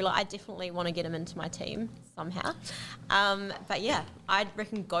way through. Like, I definitely want to get him into my team somehow. But yeah, I'd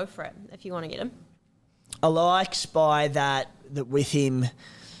reckon go for it if you want to get him. I like Spy that with him,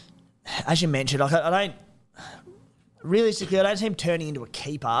 as you mentioned, like I don't realistically, I don't see him turning into a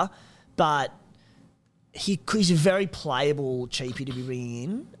keeper. But he's a very playable cheapie to be bringing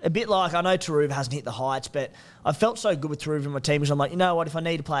in. A bit like, I know Taruva hasn't hit the heights, but I felt so good with Taruva in my team because I'm like, you know what, if I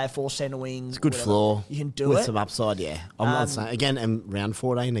need to play a 4 centre wing, it's good floor. You can do with it. Some upside, yeah. I'm not saying, again, and round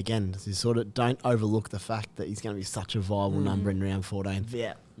 14, again, you sort of don't overlook the fact that he's going to be such a viable number in round 14.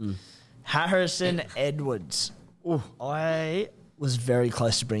 Yeah. Harrison Edwards. Ooh, I was very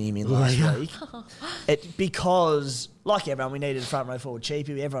close to bringing him in last week. Because, like everyone, we needed a front row forward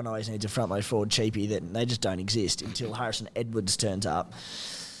cheapie. Everyone always needs a front row forward cheapie. That they just don't exist until Harrison Edwards turns up.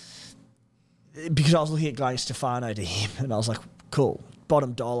 Because I was looking at going Stefano to him, and I was like, cool,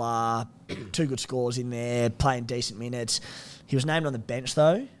 bottom dollar, 2 good scores in there, playing decent minutes. He was named on the bench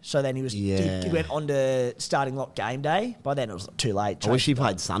though, so then he went on to starting lock game day. By then it was too late. I wish he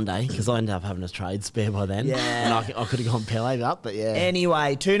played Sunday because I ended up having a trade spare by then. Yeah, and I could have gone Pele up, but yeah.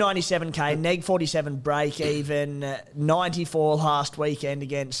 Anyway, 297K, neg 47 break even, 94 last weekend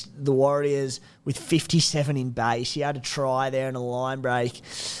against the Warriors with 57 in base. He had a try there in a line break.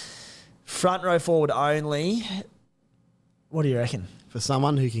 Front row forward only. What do you reckon? For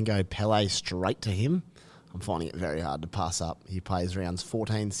someone who can go Pele straight to him, I'm finding it very hard to pass up. He plays rounds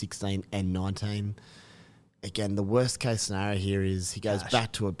 14, 16 and 19. Again, the worst case scenario here is he goes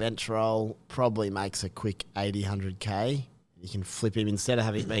back to a bench role, probably makes a quick 80, 100K. You can flip him. Instead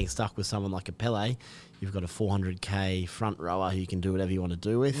of being stuck with someone like a Pele, you've got a 400K front rower who you can do whatever you want to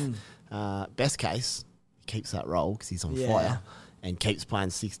do with. Best case, keeps that role because he's on Yeah. fire and keeps playing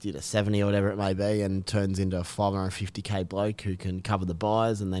 60 to 70 or whatever it may be and turns into a 550k bloke who can cover the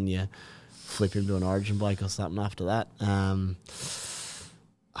buys and then you flip him to an Origin bloke or something after that.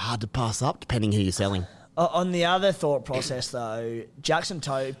 Hard to pass up depending who you're selling. On the other thought process, though, Jackson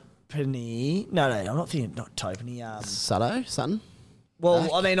Topany... No, I'm not thinking... Not Topany. Sutton? Well,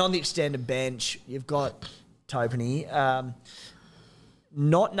 Back. I mean, on the extended bench, you've got Topany.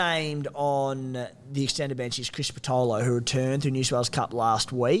 Not named on the extended bench is Chris Patolo, who returned through New South Wales Cup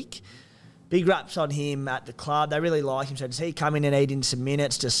last week. Big raps on him at the club. They really like him. So does he come in and eat in some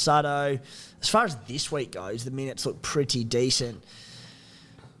minutes? Does Sutto? As far as this week goes, the minutes look pretty decent.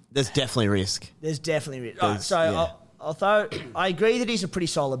 There's definitely risk. There's definitely risk. Right, so yeah. I'll throw... I agree that he's a pretty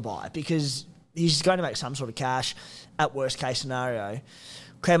solid buy because he's going to make some sort of cash at worst case scenario.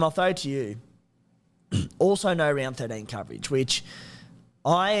 Clem, I'll throw it to you. Also no round 13 coverage, which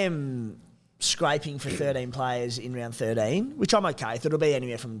I am scraping for 13 players in round 13, which I'm okay with. It'll be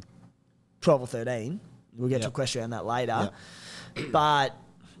anywhere from 12 or 13. We'll get to a question around that later. But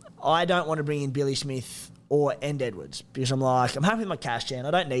I don't want to bring in Billy Smith or Edwards because I'm happy with my cash gen.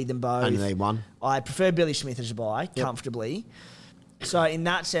 I don't need them both. Only need one. I prefer Billy Smith as a buy, comfortably. So in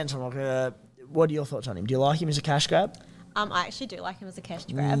that sense, I'm not going to... What are your thoughts on him? Do you like him as a cash grab? I actually do like him as a cash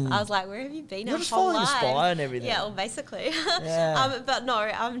grab. I was like, where have you been You're our just whole following the life? spy and everything. Yeah, well, basically. Yeah. But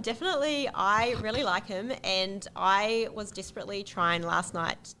no, definitely, I really like him, and I was desperately trying last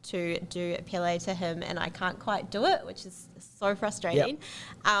night to do a Pele to him, and I can't quite do it, which is so frustrating.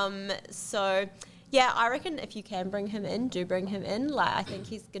 So... Yeah, I reckon if you can bring him in, do bring him in. I think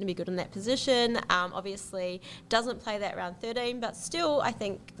he's going to be good in that position. Obviously, doesn't play that round 13, but still, I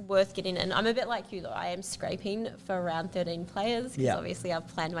think worth getting in. I'm a bit like you, though. I am scraping for round 13 players because obviously I've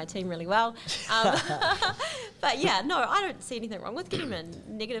planned my team really well. But yeah, no, I don't see anything wrong with getting him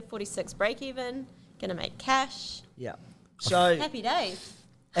in. Negative 46 break even, going to make cash. Yeah. So happy days.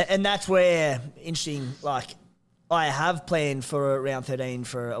 And that's where, interesting, I have planned for round 13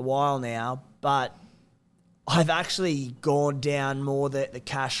 for a while now, but I've actually gone down more the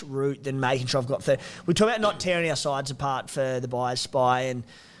cash route than making sure I've got... We talk about not tearing our sides apart for the buyer's spy, and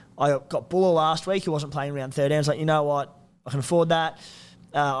I got Buller last week who wasn't playing round 13. I was like, you know what? I can afford that.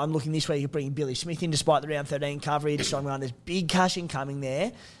 I'm looking this week at bringing Billy Smith in despite the round 13 coverage, so I'm going, there's big cash in coming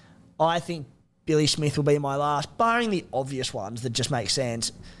there. I think Billy Smith will be my last, barring the obvious ones that just make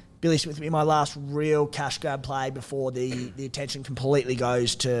sense. Billy Smith will be my last real cash grab play before the attention completely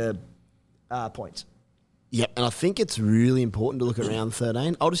goes to points. Yep, and I think it's really important to look at round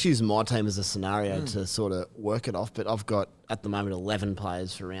 13. I'll just use my team as a scenario to sort of work it off, but I've got, at the moment, 11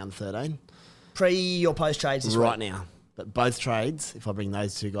 players for round 13. Pre or post trades this right week? now. But both trades, if I bring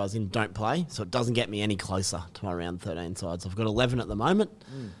those two guys in, don't play, so it doesn't get me any closer to my round 13 sides. I've got 11 at the moment.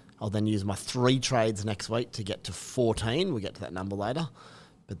 I'll then use my 3 trades next week to get to 14. We'll get to that number later.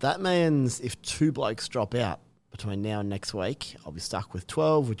 But that means if 2 blokes drop out between now and next week, I'll be stuck with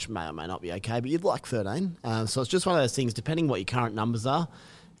 12, which may or may not be okay, but you'd like 13. So it's just one of those things, depending what your current numbers are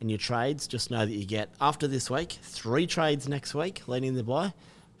and your trades, just know that you get, after this week, 3 trades next week, leading the buy,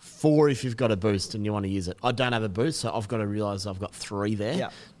 4 if you've got a boost and you want to use it. I don't have a boost, so I've got to realise I've got 3 there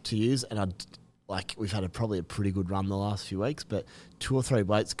to use, and we've had probably a pretty good run the last few weeks, but 2 or 3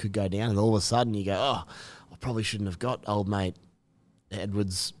 boats could go down, and all of a sudden you go, I probably shouldn't have got old mate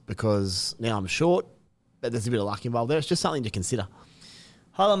Edwards because now I'm short. But there's a bit of luck involved there. It's just something to consider.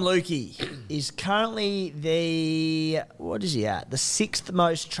 Hallam Lukey is currently the 6th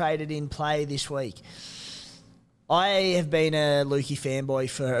most traded in play this week. I have been a Lukey fanboy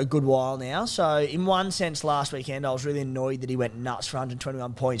for a good while now. So in one sense, last weekend, I was really annoyed that he went nuts for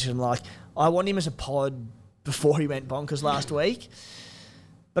 121 points. And I want him as a pod before he went bonkers last week.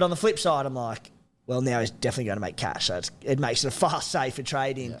 But on the flip side, I'm like, well, now he's definitely going to make cash. So it makes it a far safer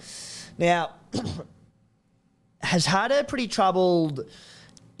trade in. Now... has had a pretty troubled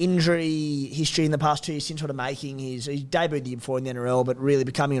injury history in the past 2 years since sort of making he debuted the year before in the NRL, but really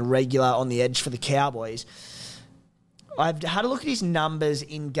becoming a regular on the edge for the Cowboys. I've had a look at his numbers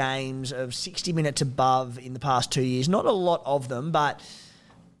in games of 60 minutes above in the past 2 years. Not a lot of them, but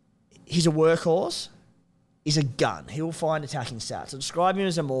he's a workhorse. He's a gun. He will find attacking stats. I describe him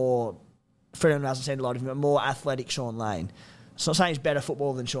as a more, for anyone who hasn't seen a lot of him, a more athletic Sean Lane. It's not saying he's better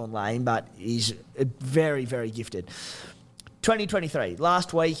football than Sean Lane, but he's very, very gifted. 2023,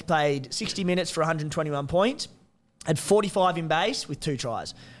 last week he played 60 minutes for 121 points, had 45 in base with 2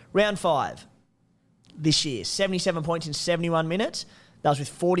 tries. Round 5 this year, 77 points in 71 minutes. That was with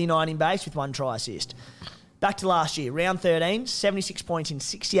 49 in base with 1 try assist. Back to last year, round 13, 76 points in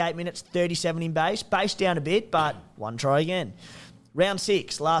 68 minutes, 37 in base. Base down a bit, but 1 try again. Round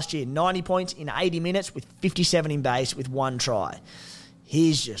 6 last year, 90 points in 80 minutes with 57 in base with 1 try.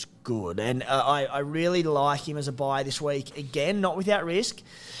 He's just good. And I really like him as a buy this week. Again, not without risk.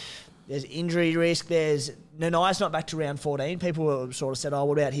 There's injury risk. There's Nanai's not back to round 14. People sort of said,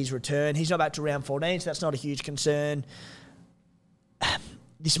 what about his return? He's not back to round 14, so that's not a huge concern.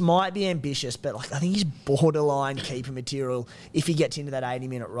 This might be ambitious, but I think he's borderline keeper material if he gets into that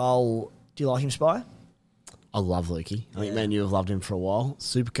 80-minute role. Do you like him, Spy? I love Lukey. I think man, you have loved him for a while.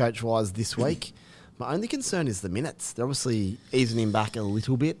 Supercoach-wise this week, my only concern is the minutes. They're obviously easing him back a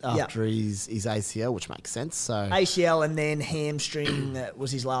little bit after his ACL, which makes sense. So ACL and then hamstring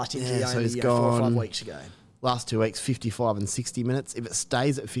was his last injury so only he's 4 or 5 gone weeks ago. Last 2 weeks, 55 and 60 minutes. If it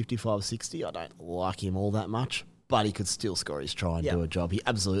stays at 55-60, I don't like him all that much, but he could still score his try and do a job. He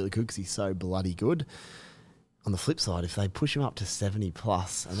absolutely could because he's so bloody good. On the flip side, if they push him up to 70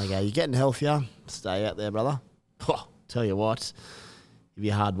 plus and they go, you're getting healthier, stay out there, brother. Tell you what, it'll be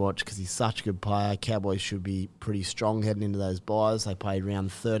a hard watch because he's such a good player. Cowboys should be pretty strong heading into those buys. They played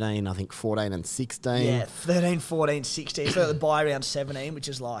round 13, I think 14 and 16. Yeah, 13, 14, 16. So the buy round 17, which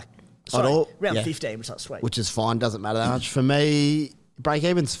is round 15, which is sweet. Which is fine, doesn't matter that much. For me, break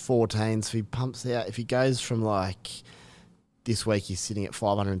even's 14, so if he pumps out, if he goes from this week he's sitting at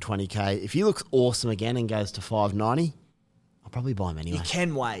 520k. If he looks awesome again and goes to 590, I'll probably buy him anyway. You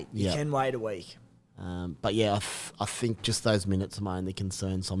can wait. You can wait a week. But yeah, I think just those minutes are my only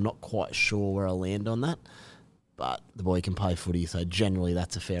concern, so I'm not quite sure where I'll land on that. But the boy can play footy, so generally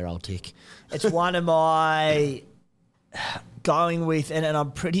that's a fair old tick. It's one of my going with, and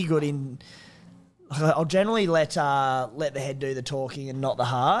I'm pretty good in. I'll generally let the head do the talking and not the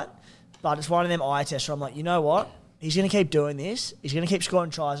heart. But it's one of them eye tests where I'm like, you know what? He's going to keep doing this. He's going to keep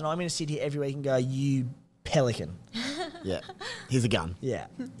scoring tries, and I'm going to sit here every week and go, you pelican. Yeah. Here's a gun. Yeah.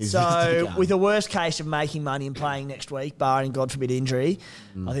 Here's a gun. With the worst case of making money and playing next week, barring, God forbid, injury,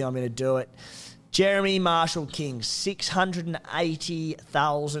 I think I'm going to do it. Jeremy Marshall King,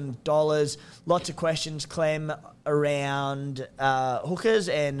 $680,000. Lots of questions, Clem, around hookers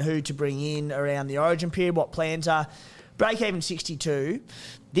and who to bring in around the origin period, what plans are. Break-even 62.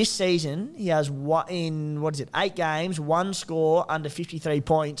 This season, he has 8 games, 1 score, under 53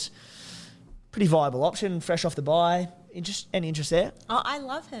 points. Pretty viable option, fresh off the bye. Any interest there? Oh, I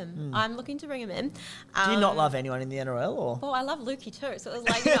love him. I'm looking to bring him in. Do you not love anyone in the NRL? Or? Well, I love Lukey too. So it was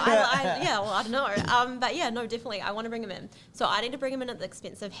like, I don't know. But yeah, no, definitely. I want to bring him in. So I need to bring him in at the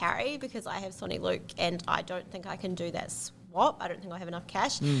expense of Harry because I have Sonny Luke and I don't think I can do that swap. I don't think I have enough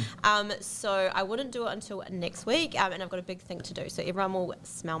cash. So I wouldn't do it until next week. And I've got a big thing to do. So everyone will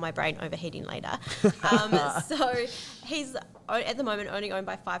smell my brain overheating later. So he's at the moment only owned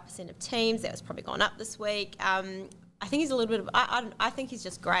by 5% of teams. That was probably gone up this week. I think he's a little bit of... I think he's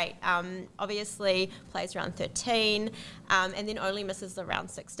just great. Obviously, plays round 13 and then only misses the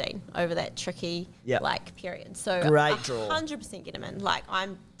round 16 over that tricky period. So great draw. 100% get him in.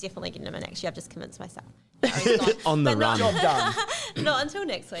 I'm definitely getting him in, actually. I've just convinced myself. On the run. Job done. Not until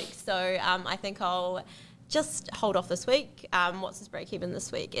next week. So I think I'll just hold off this week. What's his break-even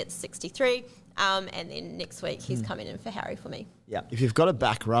this week? It's 63. And then next week, he's coming in for Harry for me. Yeah. If you've got a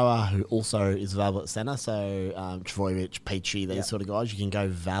back rower who also is available at centre, so Travojevic, Peachy, these sort of guys, you can go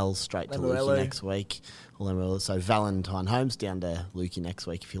Val straight to Lukey next week. So Valentine Holmes down to Lukey next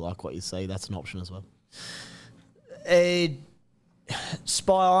week if you like what you see. That's an option as well.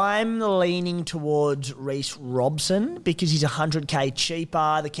 Spy, I'm leaning towards Reece Robson because he's 100k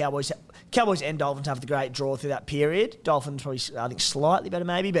cheaper. The Cowboys and Dolphins have the great draw through that period. Dolphins probably, I think, slightly better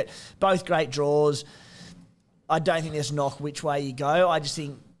maybe, but both great draws. I don't think there's knock which way you go. I just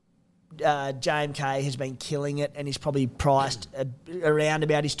think JMK has been killing it and he's probably priced around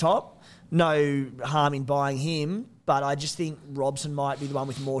about his top. No harm in buying him, but I just think Robson might be the one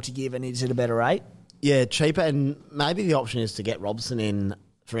with more to give and is at a better rate. Yeah, cheaper, and maybe the option is to get Robson in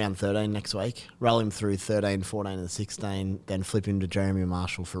for round 13 next week, roll him through 13, 14 and 16, then flip him to Jeremy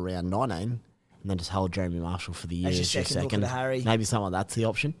Marshall for round 19, and then just hold Jeremy Marshall for the year. As your second look at Harry. Maybe something like that's the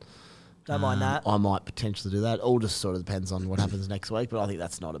option. Don't mind that. I might potentially do that. All just sort of depends on what happens next week, but I think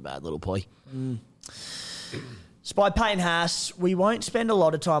that's not a bad little ploy. Spy Payne Haas, we won't spend a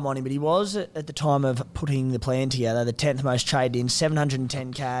lot of time on him, but he was, at the time of putting the plan together, the 10th most traded in,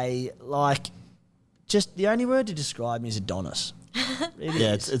 710k. Just the only word to describe him is Adonis.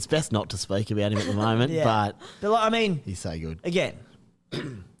 Yeah, it's best not to speak about him at the moment, but he's so good. Again,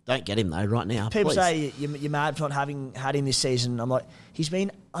 don't get him though right now. People please. say you're mad for not having had him this season. I'm like, he's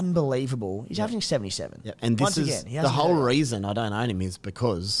been unbelievable. He's averaging 77. Yep. And this is the whole reason I don't own him is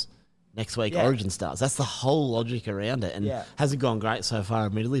because next week Origin starts. That's the whole logic around it. And hasn't gone great so far,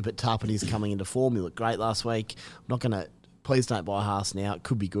 admittedly, but Tarpany's coming into form. He looked great last week. I'm not going to please don't buy Haas now. It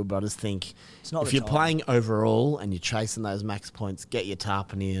could be good, but I just think not if the you're time. playing overall and you're chasing those max points, get your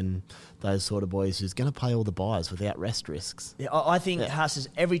Tarpany and those sort of boys who's going to play all the buys without rest risks. Yeah, I think Haas has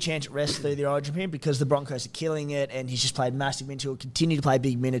every chance at rest through the Origin period because the Broncos are killing it and he's just played massive minutes. He'll continue to play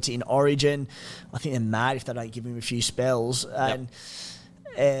big minutes in Origin. I think they're mad if they don't give him a few spells. And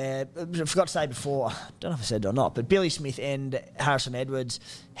I forgot to say before, I don't know if I said it or not, but Billy Smith and Harrison Edwards,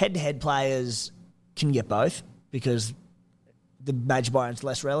 head-to-head players can get both because the major buy-in's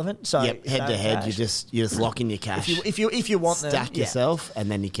less relevant. So head-to-head, you're just locking your cash. If you want them, stack yourself, and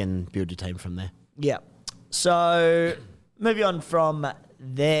then you can build your team from there. Yeah. So moving on from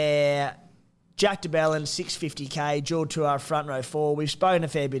there, Jack DeBellin, 650k, George to our front row 4. We've spoken a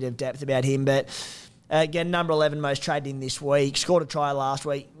fair bit of depth about him, but again, number 11 most traded in this week. Scored a try last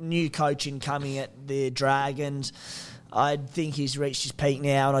week. New coaching coming at the Dragons. I think he's reached his peak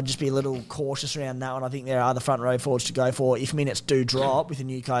now, and I'd just be a little cautious around that one. I think there are other front row forwards to go for. If minutes do drop with a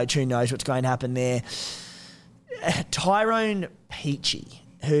new coach, who knows what's going to happen there. Tyrone Peachy,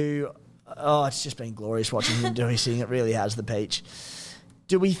 who, it's just been glorious watching him do his thing. It really has, the peach.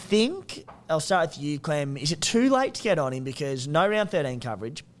 Do we think, I'll start with you, Clem, is it too late to get on him because no round 13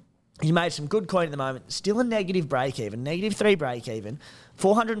 coverage? He's made some good coin at the moment. Still a negative break-even, -3 break-even,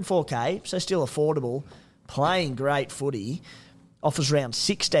 404k, so still affordable. Playing great footy, offers round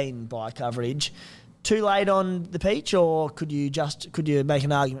 16 buy coverage. Too late on the peach, or could you make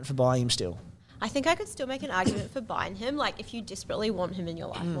an argument for buying him still? I think I could still make an argument for buying him. Like, if you desperately want him in your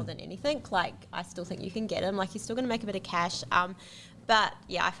life more than anything, like, I still think you can get him. Like, he's still going to make a bit of cash. But,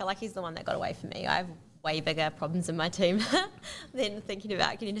 yeah, I feel like he's the one that got away from me. I have way bigger problems in my team than thinking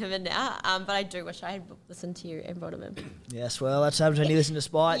about getting him in now. But I do wish I had listened to you and brought him in. Yes, well, that's happened when you listen to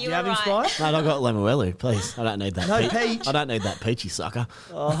Spy. Do you have him, Spy? No, I've got Lemuelu, please. I don't need that. No peach. I don't need that peachy sucker.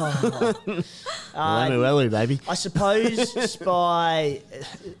 Lemuelu, Lemuelu, baby. I suppose Spy,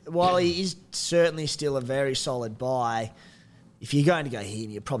 while he is certainly still a very solid buy, if you're going to go here,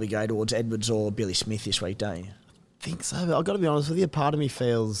 you'd probably go towards Edwards or Billy Smith this week, don't you? I think so, but I've got to be honest with you, part of me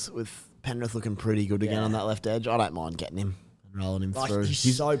feels with Penrith looking pretty good again on that left edge, I don't mind getting him and rolling him through.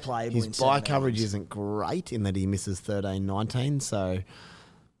 He's so playable. His buy coverage isn't great in that he misses 13-19, so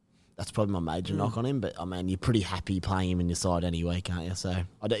that's probably my major knock on him. But, I mean, you're pretty happy playing him in your side any week, aren't you? So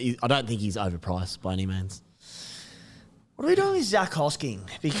I don't think he's overpriced by any means. What are we doing with Zach Hosking?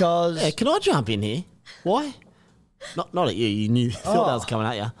 Because... Yeah, can I jump in here? Why? Not at you. You knew thought that was coming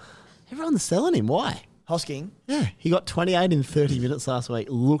at you. Everyone's selling him. Why? Hosking? Yeah, he got 28 in 30 minutes last week.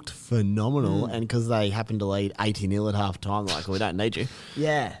 Looked phenomenal. And because they happened to lead 80-0 at half time, like, we don't need you.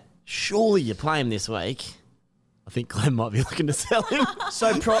 Yeah. Surely you play him this week. I think Clem might be looking to sell him.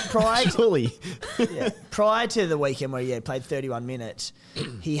 So prior to the weekend where he played 31 minutes,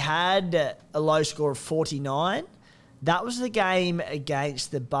 he had a low score of 49. That was the game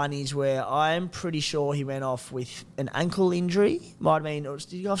against the Bunnies where I am pretty sure he went off with an ankle injury. Might have been, or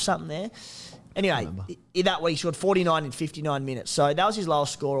did he go off something there? Anyway, in that week, he scored 49 in 59 minutes. So that was his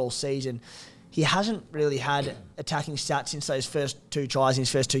lowest score all season. He hasn't really had attacking stats since those first 2 tries in his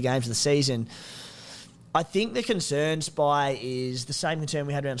first 2 games of the season. I think the concern, Spy, is the same concern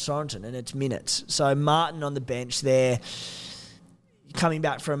we had around Sorensen, and it's minutes. So Martin on the bench there, coming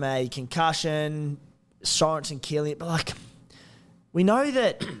back from a concussion, Sorensen killing it. But, like, we know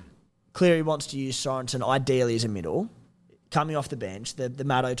that Cleary wants to use Sorensen ideally as a middle. Coming off the bench, the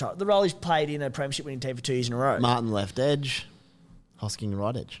Maddo type. The role he's played in a premiership winning team for 2 years in a row. Martin left edge, Hosking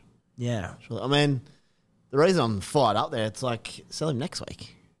right edge. Yeah. I mean, the reason I'm fired up there, it's like, sell him next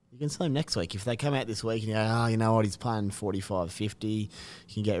week. You can sell him next week. If they come out this week and you go, you know what, he's playing 45, 50, you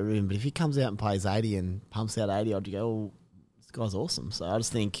can get rid of him. But if he comes out and plays 80 and pumps out 80, I'd go, well, this guy's awesome. So I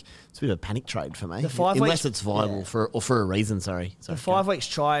just think it's a bit of a panic trade for me. Unless it's viable for a reason, sorry. The 5 weeks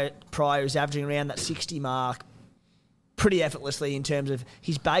prior, he was averaging around that 60 mark, pretty effortlessly in terms of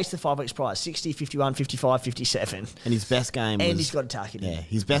his base the 5 weeks prior, 60, 51, 55, 57. And his best game and he's got attack in him. Yeah,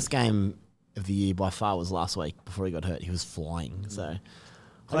 his best game of the year by far was last week before he got hurt. He was flying. So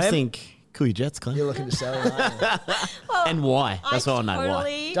I just think, cool your Jets, Clem. You're looking to sell him, aren't you? Well, and why? That's all I know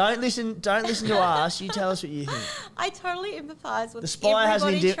why. Don't listen to us. You tell us what you think. I totally empathise with The Spy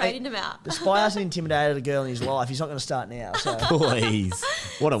everybody trading him out. The Spy hasn't intimidated a girl in his life. He's not going to start now. So. Please.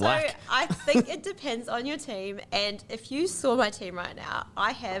 What a So whack. I think it depends on your team. And if you saw my team right now,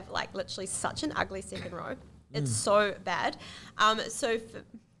 I have like literally such an ugly second row. It's so bad.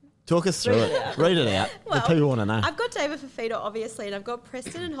 Talk us through it. Read it out. Well, the people want to know. I've got David Fafita, obviously, and I've got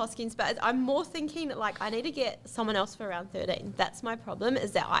Preston and Hoskins, but I'm more thinking like I need to get someone else for round 13. That's my problem,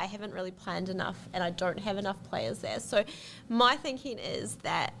 is that I haven't really planned enough and I don't have enough players there. So my thinking is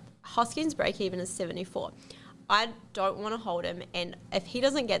that Hoskins' break-even is 74. I don't want to hold him, and if he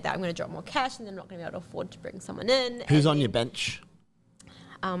doesn't get that, I'm going to drop more cash, and then I'm not going to be able to afford to bring someone in. Who's on your bench?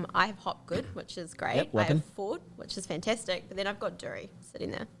 I have Hopgood, which is great. Yep, I weapon. have Ford, which is fantastic, but then I've got Dury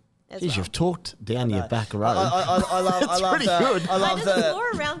sitting there as Jeez, well. you've talked down your back row. I love pretty good. I love I just the.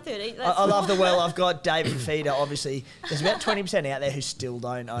 floor around 30. I love the well. I've got David Feeder. Obviously, there's about 20% out there who still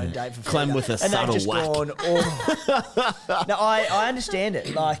don't own David Feeder. Clem with a and they've subtle just whack. gone all. No, I understand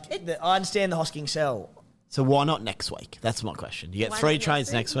it. I understand the Hosking sell. So why not next week? That's my question. You get Why 3 not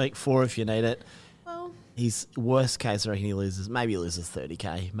trades next next week, 4 if you need it. Well, He's worst case, I reckon he loses. Maybe he loses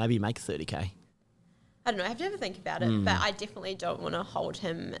 30k. Maybe he makes 30k. I don't know. I have to have a think about it, but I definitely don't want to hold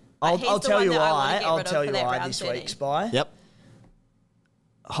him. I'll He's the tell one you that I wanna why. get I'll rid of tell for you that why round this 13. week, Spy. Yep.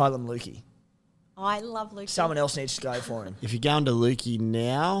 Hylam Lukey. I love Luke. Someone else needs to go for him. If you're going to Lukey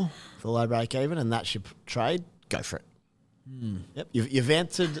now for low break even and that's your trade, go for it. Yep. You've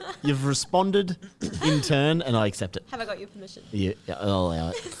answered, you've responded in turn, and I accept it. Have I got your permission? Yeah, I'll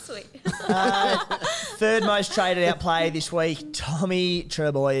allow it. Sweet. Third most traded out player this week, Tommy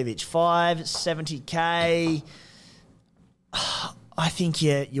Trebojevic, 570k. I think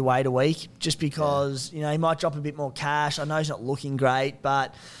you wait a week just because he might drop a bit more cash. I know he's not looking great,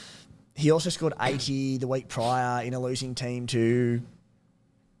 but he also scored 80 the week prior in a losing team to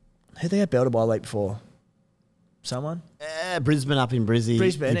who they had belted by the week before. Someone? Brisbane up in Brizzy.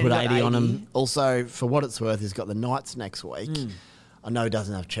 Brisbane, He put and he got 80 on 80. him. Also, for what it's worth, he's got the Knights next week. I know he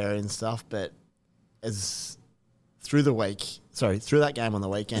doesn't have Cherry and stuff, but through that game on the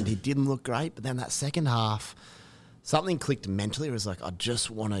weekend, he didn't look great. But then that second half, something clicked mentally. It was like, I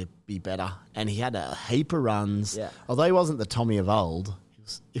just want to be better. And he had a heap of runs. Yeah. Although he wasn't the Tommy of old,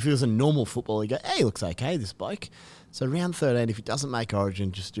 if he was a normal footballer, he'd go, hey, he looks okay, this bloke. So round 13, if he doesn't make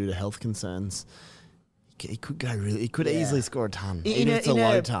Origin just due to health concerns, he could go he could easily score a ton, even if it's a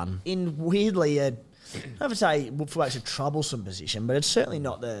low ton. In weirdly, I would say fullback's a troublesome position, but it's certainly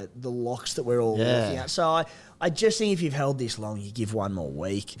not the locks that we're all looking at. So I just think if you've held this long, you give one more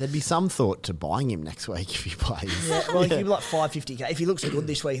week. There'd be some thought to buying him next week if he plays. Yeah, well, he'd be like 550k if he looks good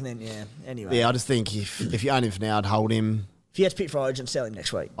this week, and then anyway. Yeah, I just think if you own him for now, I'd hold him. If he has picked for Origin, sell him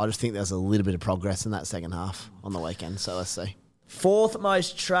next week. I just think there's a little bit of progress in that second half on the weekend, so let's see. Fourth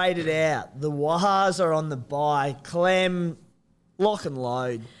most traded out. The Wahas are on the buy. Clem, lock and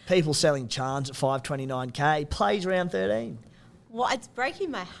load. People selling Chance at 529k. Plays round 13. Well, it's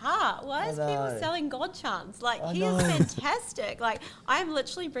breaking my heart. Why is people selling God Chance? Like, he is fantastic. Like, I'm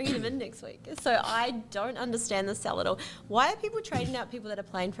literally bringing him in next week. So I don't understand the sell at all. Why are people trading out people that are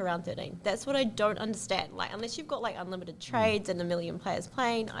playing for round 13? That's what I don't understand. Like, unless you've got, like, unlimited trades and a million players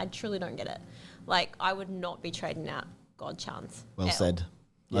playing, I truly don't get it. Like, I would not be trading out God Chance. Well said.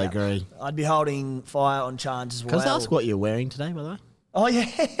 I agree. I'd be holding fire on Chance as well. Can I ask what you're wearing today, by the way? Oh, yeah.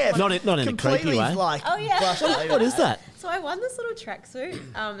 Not in a creepy way. Oh, yeah. What is that? So I won this little tracksuit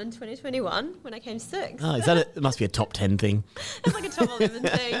in 2021 when I came sixth. Oh, it must be a top 10 thing. It's like a top 11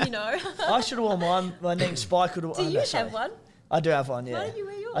 thing, I should have worn mine. My name Spike could have. Do you have one? I do have one, yeah. Why don't you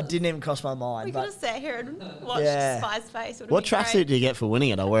wear yours? I didn't even cross my mind. We could have sat here and watched Spy's face. What tracksuit do you get for winning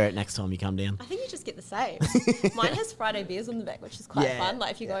it? I'll wear it next time you come down. I think you just get the same. Mine has Friday beers on the back, which is quite fun.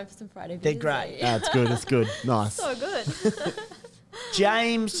 Like if you're going for some Friday beers. They're great. It's good. It's good. Nice. So good.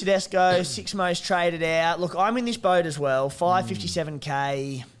 James Tedesco, 6 most traded out. Look, I'm in this boat as well.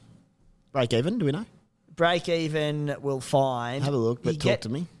 557k. Break even, do we know? Break even, we'll find. Have a look, but talk to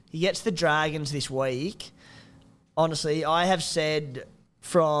me. He gets the Dragons this week. Honestly, I have said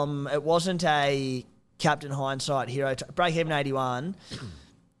it wasn't a Captain Hindsight hero. Break even 81.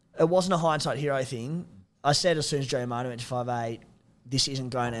 It wasn't a Hindsight hero thing. I said as soon as Joe Manu went to 5'8", this isn't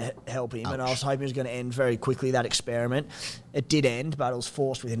going to help him. And I was hoping it was going to end very quickly, that experiment. It did end, but it was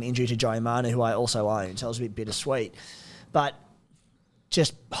forced with an injury to Joe Manu, who I also own. So it was a bit bittersweet. But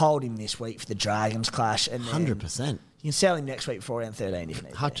just hold him this week for the Dragons clash. And 100%. You can sell him next week for around 13 if you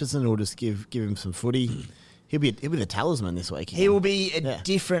need. Hutchison will just give him some footy. He'll be the talisman this week. He will be a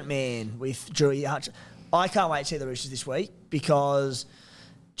different man with Drew Hutchison. I can't wait to see the Roosters this week because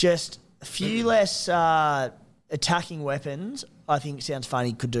just a few less attacking weapons, I think sounds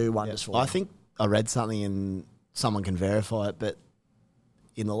funny, could do wonders for them. I think I read something and someone can verify it, but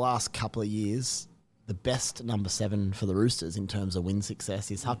in the last couple of years, the best number 7 for the Roosters in terms of win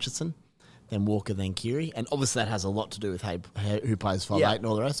success is Hutchison, then Walker, then Cleary. And obviously that has a lot to do with who plays 5'8" and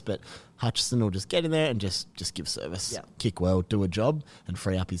all the rest, but Hutchison will just get in there and just give service, kick well, do a job, and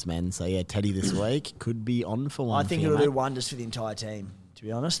free up his men. So, Teddy this week could be on for one. I think it'll do wonders for the entire team, to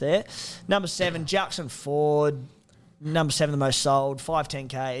be honest there. Number 7, Jackson Ford. Number 7, the most sold,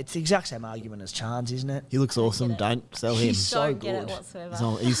 510K. It's the exact same argument as Chance, isn't it? He looks awesome. Don't sell him. He's so Don't get it good.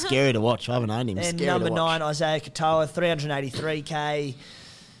 whatsoever. He's scary to watch. I haven't owned him. And Scary number to watch. 9, Isaiah Katoa, 383K.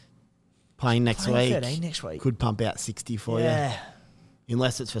 Playing next Playing week. 13 next week. Could pump out 60 for you. Yeah.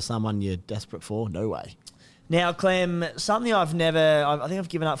 Unless it's for someone you're desperate for. No way. Now, Clem, something I think I've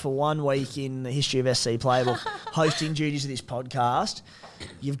given up for 1 week in the history of SC Playbook, hosting duties of this podcast.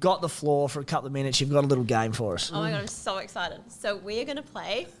 You've got the floor for a couple of minutes. You've got a little game for us. Oh my God, I'm so excited. So we are going to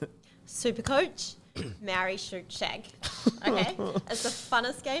play Supercoach, Marry, Shoot, Shag. Okay? It's the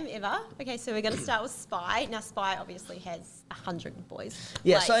funnest game ever. Okay, so we're going to start with Spy. Now, Spy obviously has 100 boys.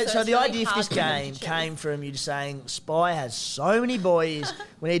 Yeah, Like, so it's the really idea for hard this for them to game choose. came from you just saying, Spy has so many boys,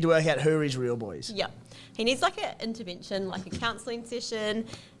 we need to work out who are his real boys. Yep. He needs like an intervention, like a counselling session.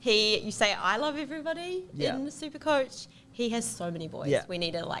 You say, I love everybody in the Supercoach. He has so many boys. Yeah. We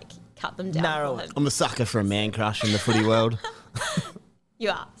need to like cut them down Narrow for it. him. I'm a sucker for a man crush in the footy world. You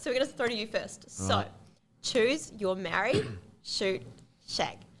are. So we're going to throw to you first. So choose your marry, shoot,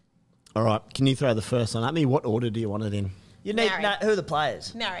 shag. All right. Can you throw the first one at me? What order do you want it in? You need Marry. who are the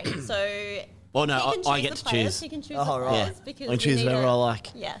players? Marry. So Oh, no, he can I choose get the to players. choose. He can choose Oh, the right. players Yeah. because I we choose need whoever to- I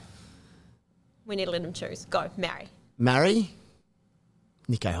like. Yeah. We need to let him choose. Go, marry. Marry?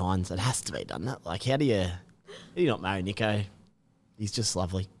 Nicho Hines. It has to be, doesn't it? Like, how do you not marry Nicho? He's just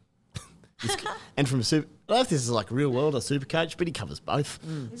lovely. And from a super... I don't know if this is like real world or super coach, but he covers both.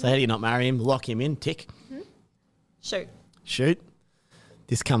 So how do you not marry him? Lock him in, tick. Shoot. Shoot.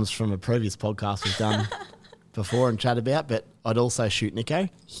 This comes from a previous podcast we've done before and chat about, but I'd also shoot Nicho.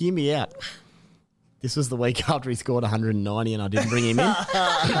 Hear me out. This was the week after he scored 190 and I didn't bring him in.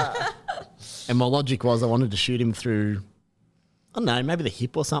 And my logic was I wanted to shoot him through, I don't know, maybe the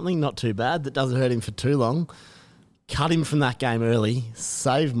hip or something, not too bad, that doesn't hurt him for too long. Cut him from that game early,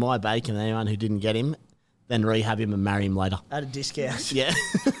 save my bacon, anyone who didn't get him, then rehab him and marry him later. At a discount. Yeah.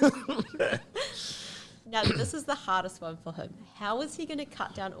 Now, this is the hardest one for him. How is he going to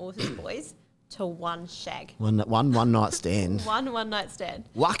cut down all his boys to one shag? one night stand. One night stand.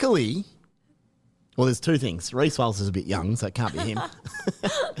 Luckily, well, there's two things. Reece Wells is a bit young, so it can't be him.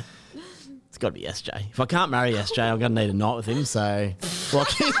 It's got to be SJ. If I can't marry SJ, I'm going to need a night with him, so lock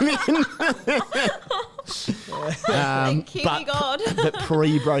him in. Thank you, God. But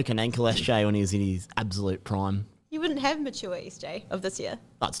pre-broken ankle SJ when he was in his absolute prime. You wouldn't have mature SJ of this year.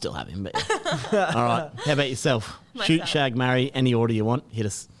 I'd still have him, but yeah. All right. How about yourself? Shoot, Myself. shag, marry, any order you want. Hit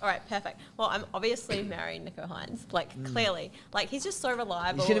us. All right, perfect. Well, I'm obviously marrying Nicho Hines. Like, clearly. Like, he's just so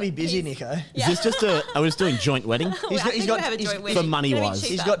reliable. He's going to be busy, He's- Nicho. Yeah. Is this just I was doing joint wedding? Well, He's I got- think he's got- we'll have a he's- joint for wedding. It's money gonna be wise.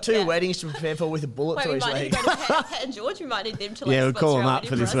 cheaper. He's got two Yeah. weddings to prepare for with a bullet Wait, through we his might leg. need to go to Pat and George. We might need them to like Yeah, we'll call sponsor them our up for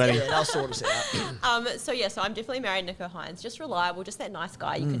wedding this for us. wedding. Yeah, they'll sort us out. So yeah, so I'm definitely marrying Nicho Hines. Just reliable, just that nice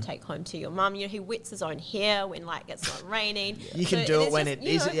guy you can take home to your mum. You know, he wets his own hair when like it's not raining. You can do it when it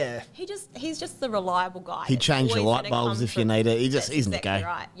is, yeah. He's just the reliable guy. He'd that's change the always light gonna bulbs come if you from- need it. He's That's exactly exactly Nicho.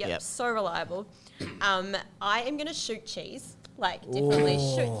 right. Yep, Yep. so reliable. I am gonna shoot Cheese. Like definitely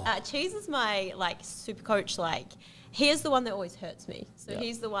shoot. Cheese is my like super coach. Like he is the one that always hurts me. So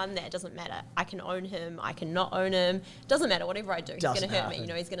he's the one that doesn't matter. I can own him. I cannot own him. Doesn't matter. Whatever I do, he's Doesn't gonna hurt me. happen. You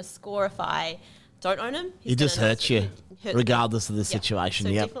know, he's gonna score if I don't own him. He just hurts you, hurts me. regardless of the Yep. situation.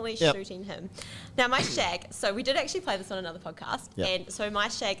 So Yep. definitely Yep. shooting him. Now my shag. So we did actually play this on another podcast, Yep. and so my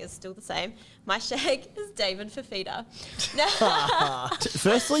shag is still the same. My shag is David Fafita. Now,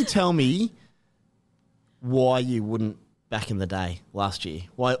 Firstly, tell me why you wouldn't back in the day last year.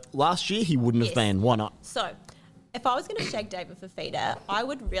 Why last year he wouldn't have Yes. been? Why not? so if I was going to shag David Fafita, I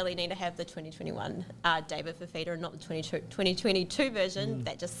would really need to have the 2021 David Fafita and not the 2022 version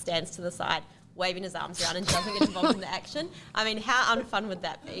that just stands to the side, waving his arms around and jumping involved in the action. I mean, how unfun would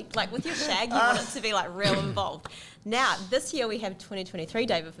that be? Like with your shag, you want it to be like real involved. Now, this year we have 2023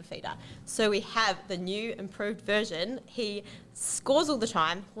 David Fafita. So we have the new improved version. He scores all the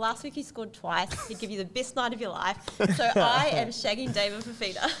time. Last week he scored twice. He'd give you the best night of your life. So I am shagging David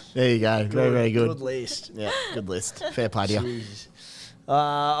Fafita. There you go. Very, very good. Good list. Yeah, good list. Fair play to you. Jesus.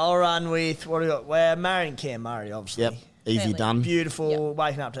 I'll run with, what do we got? We're marrying Cam Murray, obviously. Yep, easy Fairly. done. Beautiful,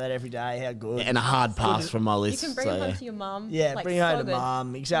 waking up to that every day. How good. And a hard pass from my You list. can bring so, him home to your mum. Yeah, like, bring her so home to good.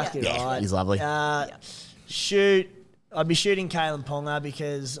 mum. Exactly Yeah, right. he's lovely. Shoot. I'd be shooting Kalen Ponga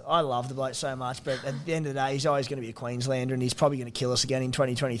because I love the bloke so much, but at the end of the day, he's always going to be a Queenslander and he's probably going to kill us again in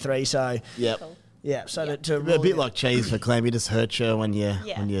 2023. So, Yep. Cool. yeah, so Yeah. to A rule bit it- like cheese for Clem. He just hurts you when you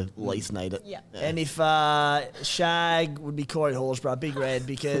Yeah. least need it. Yeah. And if Shag would be Corey Horsburgh, Big Red,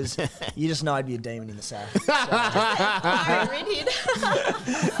 because you just know he'd be a demon in the sack. Fire redhead.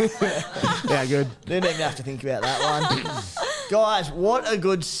 Yeah, good. Didn't even have to think about that one. Guys, what a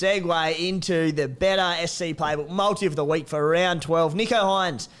good segue into the better SC Playbook multi of the week for round 12. Nicho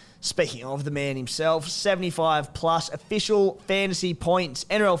Hines, speaking of the man himself, 75 plus official fantasy points,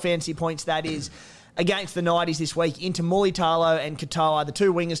 NRL fantasy points that is, against the 90s this week into Mulitalo and Katoa, the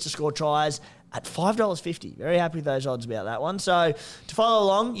two wingers to score tries at $5.50. Very happy with those odds about that one. So to follow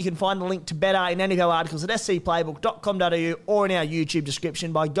along, you can find the link to better in any of our articles at scplaybook.com.au or in our YouTube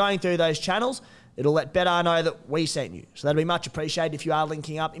description. By going through those channels, it'll let Better know that we sent you. So that'd be much appreciated if you are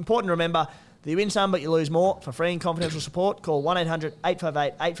linking up. Important to remember that you win some, but you lose more. For free and confidential support, call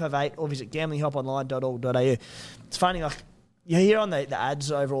 1-800-858-858 or visit gamblinghelponline.org.au. It's funny, like, you hear on the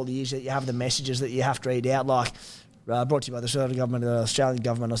ads over all the years that you have the messages that you have to read out, like, brought to you by the Australian government, the Australian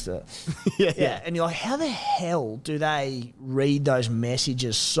government. Yeah. And you're like, how the hell do they read those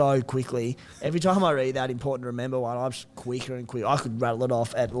messages so quickly? Every time I read that important to remember one, I'm just quicker and quicker. I could rattle it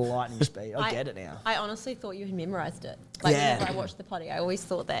off at lightning speed. I get it now. I honestly thought you had memorised it. Like, whenever I watched the potty, I always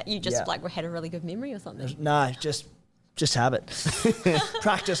thought that you just had a really good memory or something. No, just habit.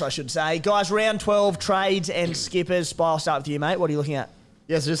 Practice, I should say. Guys, round 12, trades and skippers. Spy, I'll start with you, mate. What are you looking at?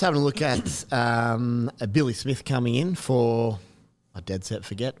 Yeah, so just having a look at a Billy Smith coming in for, I dead set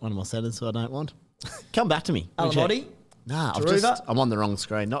forget one of my setters who I don't want. Come back to me. Alamotti? Nah, Taruva? I'm on the wrong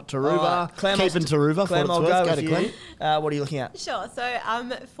screen. Not Taruva. Clem, Keeping Taruva. Clem, For I'll what go it's worth. with Go to you. Clem. What are you looking at? Sure. So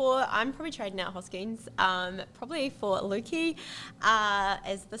I'm probably trading out Hoskins, probably for Lukey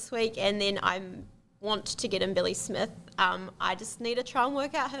as this week, and then I'm want to get in Billy Smith. I just need to try and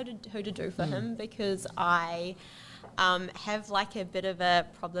work out who to do for him, because I have like a bit of a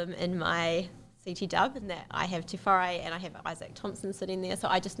problem in my CT dub, in that I have Tefare and I have Isaac Thompson sitting there, so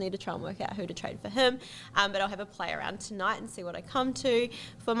I just need to try and work out who to trade for him. But I'll have a play around tonight and see what I come to.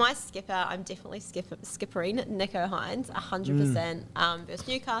 For my skipper, I'm definitely skippering Nicho Hines, 100% versus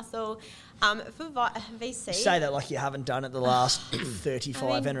Newcastle. For VC... Say that like you haven't done it the last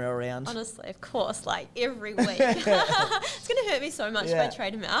 35 NRL rounds. Honestly, of course, like every week. It's going to hurt me so much if I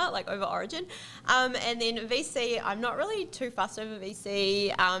trade him out, like over Origin. And then VC, I'm not really too fussed over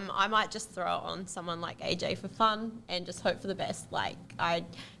VC. I might just throw it on someone like AJ for fun and just hope for the best. Like, I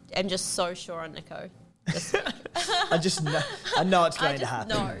am just so sure on Nicho. I know it's going to happen.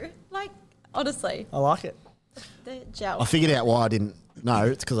 No, like, honestly. I like it. The gel. I figured out why I didn't know.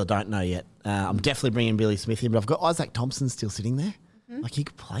 It's because I don't know yet. I'm definitely bringing Billy Smith in, but I've got Isaac Thompson still sitting there. Like, he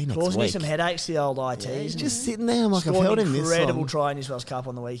could play next Causing week. me some headaches, the old IT. Yeah, he's just sitting there. I'm like, I've Scored held an him this long. incredible try in New South Wales Cup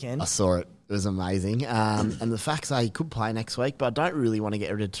on the weekend. I saw it. It was amazing. And the facts are he could play next week, but I don't really want to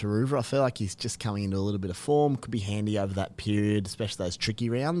get rid of Taruva. I feel like he's just coming into a little bit of form. Could be handy over that period, especially those tricky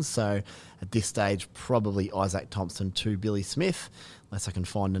rounds. So at this stage, probably Isaac Thompson to Billy Smith, unless I can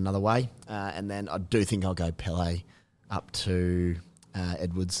find another way. And then I do think I'll go Pele up to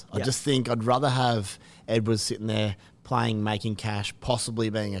Edwards. I just think I'd rather have Edwards sitting there playing, making cash, possibly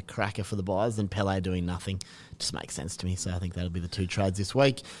being a cracker for the buyers, than Pele doing nothing. Just makes sense to me. So I think that'll be the two trades this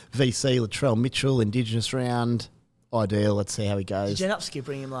week. VC, Latrell Mitchell, Indigenous round. Ideal. Let's see how he goes. Did you end up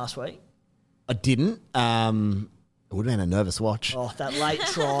skipping him last week? I didn't. It would have been a nervous watch. Oh, that late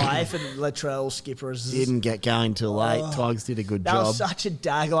try for Latrell skippers. Didn't get going till late. Tigers did a good job. That was such a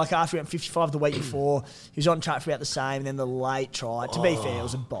dagger. Like, after he went 55 the week before, he was on track for about the same, and then the late try. To be fair, it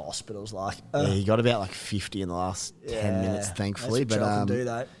was a boss, but it was like... Yeah, he got about like 50 in the last 10 minutes, thankfully. That's what Trell can do,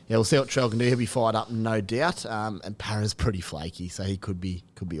 though. Yeah, we'll see what Trell can do. He'll be fired up, no doubt. And Para's pretty flaky, so he could be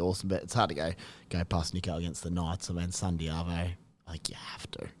awesome. But it's hard to go past Nico against the Knights. I mean, Santiago, I think you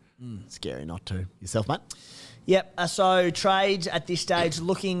have to. Scary not to. Yourself, mate? Yep. So trades at this stage,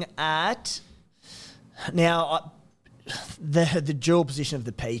 looking at now the dual position of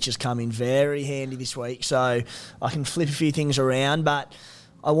the peach has come in very handy this week. So I can flip a few things around, but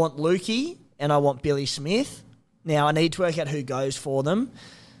I want Lukey and I want Billy Smith. Now I need to work out who goes for them.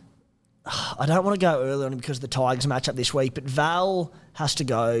 I don't want to go early on him because the Tigers match up this week, but Val has to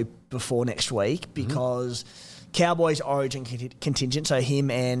go before next week because Cowboys Origin contingent. So him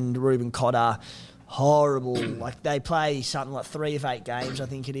and Ruben Cotter. Horrible. Like, they play something like 3 of 8 games, I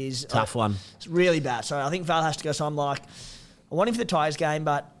think it is. Tough one. It's really bad. So I think Val has to go. So I'm like, I want him for the Tigers game,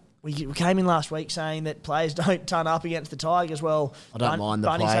 but we came in last week saying that players don't turn up against the Tigers. Well, I don't mind the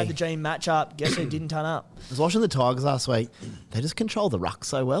Bunnies play. had the dream matchup. Guess who didn't turn up? I was watching the Tigers last week. They just control the ruck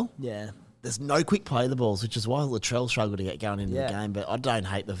so well. Yeah. There's no quick play of the balls, which is why Latrell struggled to get going into the game. But I don't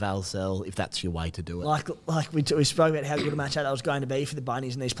hate the Val sell if that's your way to do it. Like we spoke about how good a matchup that was going to be for the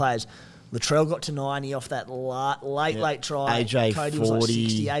Bunnies and these players. Latrell got to 90 off that late try. AJ Cody 40. was like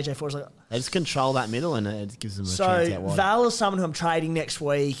 60. AJ 40 was like... They just control that middle and it gives them a chance out wide. So Val is someone who I'm trading next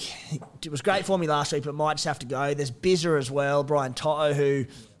week. It was great for me last week, but might just have to go. There's Bizzer as well, Brian Toto, who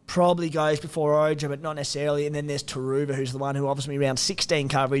probably goes before Origin, but not necessarily. And then there's Taruva, who's the one who offers me around 16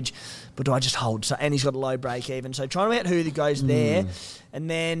 coverage, but do I just hold? So, and he's got a low break even. So trying to work out who goes there. And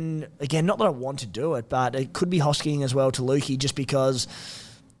then, again, not that I want to do it, but it could be Hosking as well to Lukey just because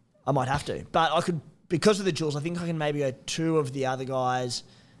I might have to. But I could, because of the duels, I think I can maybe go 2 of the other guys,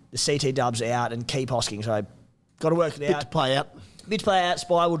 the CT dubs out and keep Hosking. So got to work it out. Bit to play out. Bit to play out.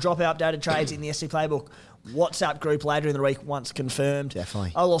 Spy will drop our updated trades in the SC Playbook WhatsApp group later in the week once confirmed.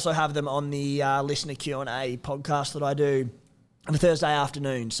 Definitely. I'll also have them on the listener Q&A podcast that I do on a Thursday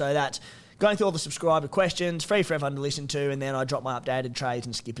afternoon. So that's going through all the subscriber questions, free for everyone to listen to, and then I drop my updated trades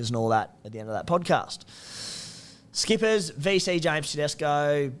and skippers and all that at the end of that podcast. Skippers, VC James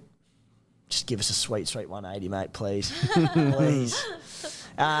Tedesco. Just give us a sweet 180, mate, please. Please.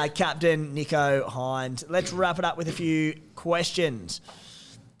 Captain Nicho Hind. Let's wrap it up with a few questions.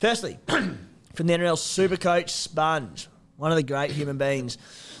 Firstly, from the NRL Supercoach Sponge, one of the great human beings.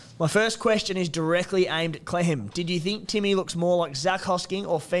 My first question is directly aimed at Clem. Did you think Timmy looks more like Zach Hosking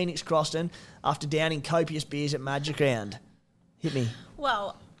or Phoenix Croston after downing copious beers at Magic Round? Hit me.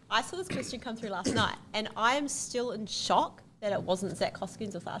 Well, I saw this question come through last night, and I am still in shock that it wasn't Zach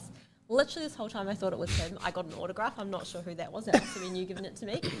Hoskins with us. Literally this whole time I thought it was him. I got an autograph. I'm not sure who that was. That must have been you giving it to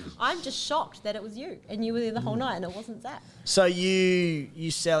me. I'm just shocked that it was you, and you were there the whole night, and it wasn't Zach. So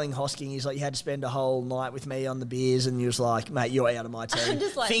you selling Hosking is like you had to spend a whole night with me on the beers, and you was like, mate, you're out of my team. I'm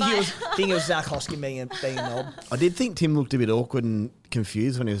just like, think it was Zach Hosking being a knob. I did think Tim looked a bit awkward and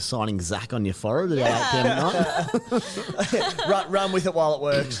confused when he was signing Zach on your forehead at 8 p.m. at night. Run with it while it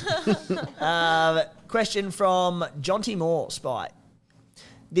works. Question from Jonty Moore, Spy.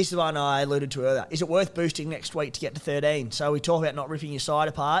 This is the one I alluded to earlier. Is it worth boosting next week to get to 13? So we talk about not ripping your side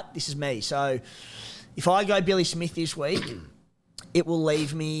apart. This is me. So if I go Billy Smith this week, it will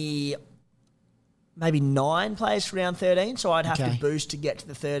leave me maybe 9 players for round 13. So I'd have to boost to get to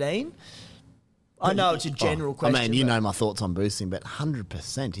the 13. I know it's a general question. I mean, you know my thoughts on boosting, but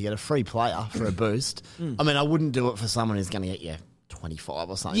 100%. You get a free player for a boost. I mean, I wouldn't do it for someone who's going to get you 25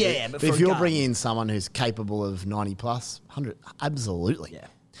 or something. Yeah, but if you're bringing in someone who's capable of 90 plus, 100, absolutely. Yeah.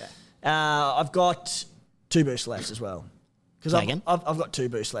 I've got 2 boosts left as well. Because I've got 2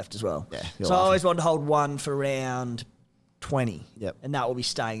 boosts left as well. Yeah, so I always want to hold 1 for round 20. Yep. And that will be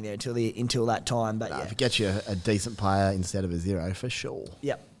staying there until that time. But if it gets you a decent player instead of a 0, for sure.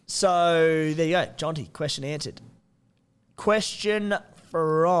 Yep. So there you go. Jonty, question answered. Question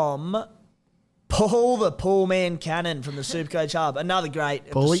from Paul the Pool Man Cannon from the Supercoach Hub. Another great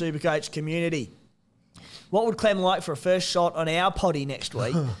of the Supercoach community. What would Clem like for a first shot on our potty next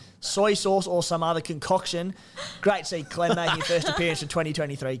week? Soy sauce or some other concoction? Great to see Clem making your first appearance in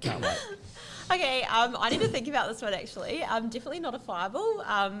 2023. Can't wait. Okay, I need to think about this one actually. Definitely not a fireball.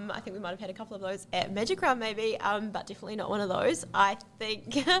 I think we might have had a couple of those at Magic Round maybe, but definitely not one of those. I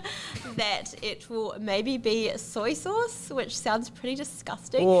think that it will maybe be soy sauce, which sounds pretty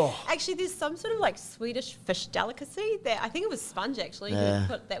disgusting. Oh. Actually, there's some sort of like Swedish fish delicacy that I think it was Sponge actually who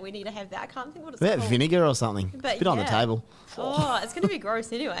put that we need to have that. I can't think what it's called. Vinegar or something. But bit on the table. Oh, it's going to be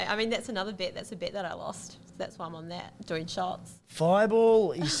gross anyway. I mean, that's another bet. That's a bet that I lost. So that's why I'm on that, doing shots.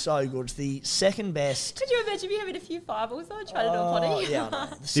 Fireball is so good. It's the second best. Could you imagine me having a few fireballs though? Trying to do a potty? Yeah, I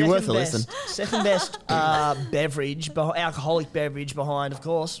know. Be worth a listen. Second best beverage, alcoholic beverage behind, of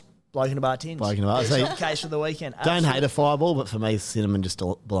course, Bloke in a Bar tins. Bloke in a Bar. It's not the case for the weekend. Don't hate a fireball, but for me, cinnamon just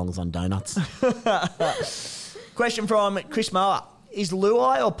belongs on donuts. Question from Chris Mower. Is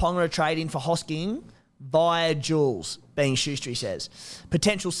Luai or Ponga a trade-in for Hosking via Jules, being Schuster, he says?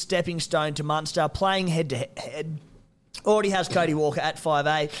 Potential stepping stone to Munster, playing head-to-head. Already has Cody Walker at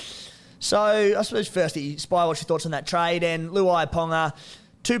 5'8". So I suppose firstly, Spy, what's your thoughts on that trade? And Luai, Ponga,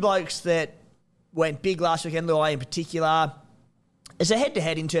 2 blokes that went big last weekend, Luai in particular. As a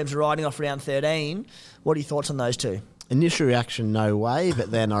head-to-head in terms of riding off round 13, what are your thoughts on those 2? Initial reaction, no way. But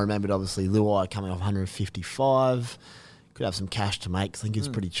then I remembered, obviously, Luai coming off 155. Could have some cash to make. I think it's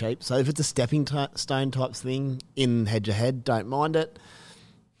pretty cheap. So if it's a stepping stone type thing in head-to-head, don't mind it.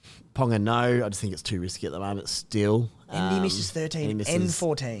 Ponga, no. I just think it's too risky at the moment still. And he misses 13 and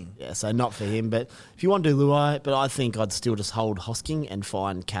 14. Yeah, so not for him. But if you want to do Luai, but I think I'd still just hold Hosking and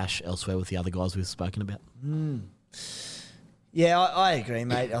find cash elsewhere with the other guys we've spoken about. Yeah, I agree,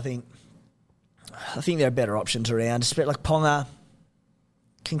 mate. I think there are better options around. Just a bit like Ponga,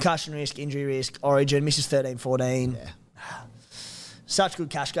 concussion risk, injury risk, Origin, misses 13, 14. Yeah. Such good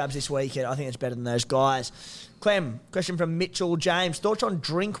cash grabs this weekend. I think it's better than those guys. Clem, question from Mitchell James. Thoughts on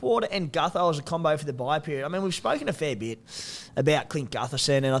Drinkwater and Gutho as a combo for the bye period? I mean, we've spoken a fair bit about Clint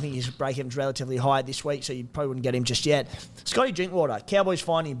Gutherson, and I think his break-even's relatively high this week, so you probably wouldn't get him just yet. Scotty Drinkwater, Cowboys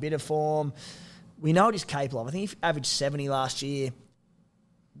finding a bit of form. We know what he's capable of. I think he averaged 70 last year.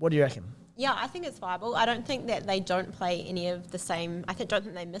 What do you reckon? Yeah, I think it's viable. I don't think that they don't play any of the same. Don't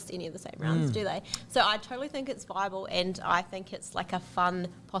think they miss any of the same rounds, do they? So I totally think it's viable, and I think it's like a fun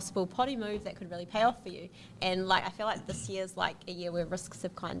possible potty move that could really pay off for you. And like I feel like this year's like a year where risks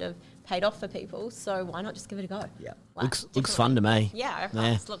have kind of paid off for people. So why not just give it a go? Yeah, like, looks fun to me. Yeah,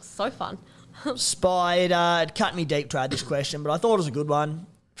 it looks so fun. Spy, it cut me deep to add this question, but I thought it was a good one.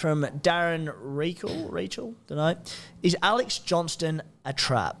 From Darren Rachel, don't know. Is Alex Johnston a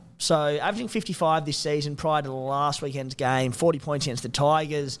trap? So averaging 55 this season prior to the last weekend's game, 40 points against the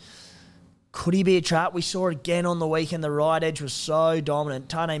Tigers. Could he be a trap? We saw it again on the weekend. The right edge was so dominant.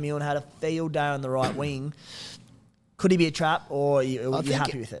 Tane Milne had a field day on the right wing. Could he be a trap, or are you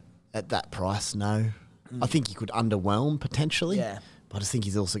happy with it? At that price, no. I think he could underwhelm potentially. Yeah. But I just think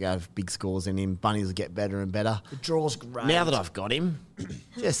he's also going to have big scores in him. Bunnies will get better and better. The draw's great. Now that I've got him,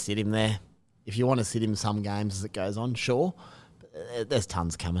 just sit him there. If you want to sit him some games as it goes on, sure. But there's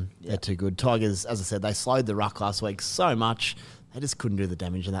tons coming. Yeah. They're too good. Tigers, as I said, they slowed the ruck last week so much. They just couldn't do the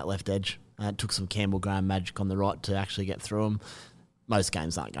damage on that left edge. It took some Campbell Graham magic on the right to actually get through them. Most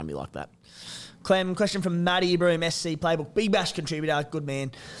games aren't going to be like that. Clem, question from Matty Broom, SC Playbook, Big Bash contributor, good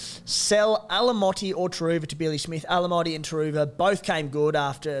man. Sell Alamotti or Taruva to Billy Smith. Alamotti and Taruva both came good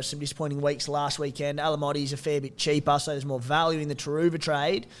after some disappointing weeks last weekend. Alamotti's a fair bit cheaper, so there's more value in the Taruva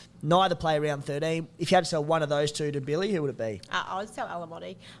trade. Neither play around 13. If you had to sell one of those two to Billy, who would it be? I would sell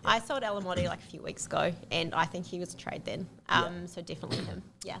Alamotti. I sold Alamotti like a few weeks ago, and I think he was a trade then. So definitely him,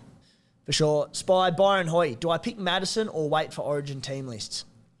 yeah. For sure. Spy, Byron Hoy. Do I pick Madison or wait for Origin team lists?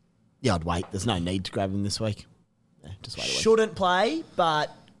 Yeah, I'd wait. There's no need to grab him this week. Yeah, just wait a week. Shouldn't play,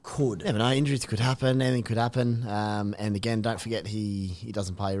 but could. Never know. Injuries could happen. Anything could happen. And again, don't forget he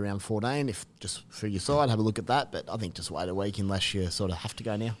doesn't play around 14. If just for your side, have a look at that. But I think just wait a week unless you sort of have to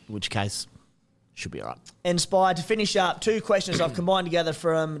go now, in which case should be all right. And Spy, to finish up, two questions I've combined together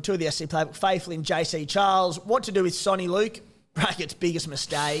from two of the SC Playbook, Faithful and JC Charles. What to do with Sonny Luke? Brackets, biggest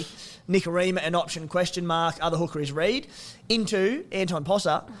mistake. Nicarima, an option, question mark. Other hooker is Reed. Into Anton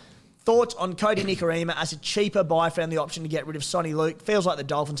Posser. Thoughts on Cody Nicarima as a cheaper buy-friendly option to get rid of Sonny Luke? Feels like the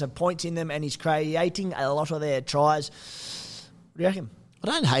Dolphins have points in them and he's creating a lot of their tries. What do you reckon? I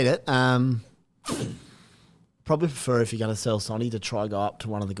don't hate it. Probably prefer if you're going to sell Sonny to try go up to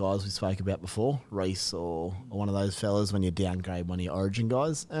one of the guys we spoke about before, Reese or one of those fellas when you downgrade one of your Origin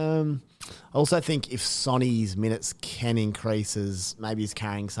guys. I also think if Sonny's minutes can increase as maybe he's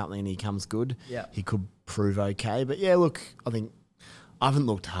carrying something and he comes good, he could prove okay. But yeah, look, I haven't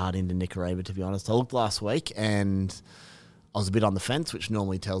looked hard into Nicarima, to be honest. I looked last week and I was a bit on the fence, which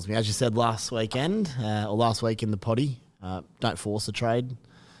normally tells me, as you said last weekend, or last week in the potty, don't force a trade.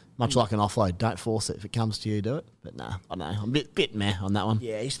 Much like an offload, don't force it. If it comes to you, do it. But nah, I don't know. I'm a bit meh on that one.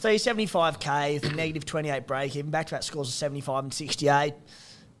 Yeah, he's 375k with a negative 28 break even. Back-to-back scores of 75 and 68.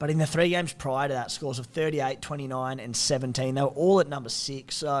 But in the 3 games prior to that, scores of 38, 29 and 17. They were all at number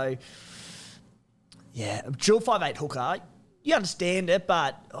 6. So, yeah, dual 5'8 hooker. You understand it,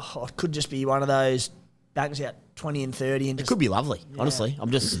 but it could just be one of those bangs out 20 and 30. And it could be lovely, honestly. I'm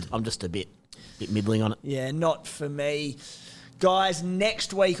just a bit middling on it. Yeah, not for me. Guys,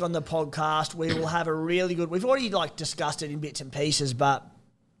 next week on the podcast, we will have a really good... We've already discussed it in bits and pieces, but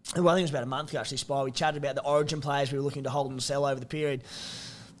I think it was about a month ago, actually, Spy. We chatted about the Origin players we were looking to hold and sell over the period.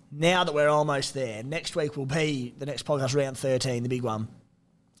 Now that we're almost there, next week will be the next podcast, round 13, the big one.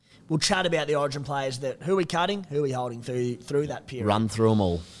 We'll chat about the Origin players, who are we cutting, who are we holding through that period. Run through them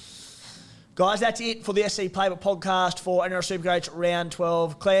all. Guys, that's it for the SC Playbook podcast for NRL Supercoach round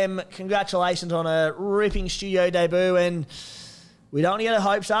 12. Clem, congratulations on a ripping studio debut, and we don't want to get our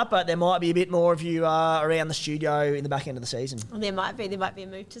hopes up, but there might be a bit more of you around the studio in the back end of the season. There might be a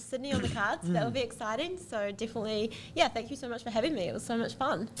move to Sydney on the cards. That would be exciting. So definitely, thank you so much for having me. It was so much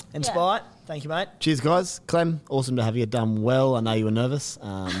fun. And Spite, thank you, mate. Cheers, guys. Clem, awesome to have you. Done well. I know you were nervous,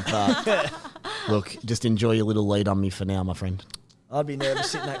 but look, just enjoy your little lead on me for now, my friend. I'd be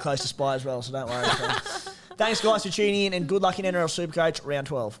nervous sitting that close to Spy as well, so don't worry. Thanks, guys, for tuning in, and good luck in NRL Supercoach round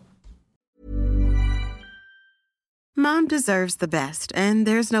 12. Mom deserves the best, and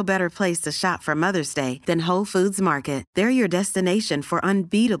there's no better place to shop for Mother's Day than Whole Foods Market. They're your destination for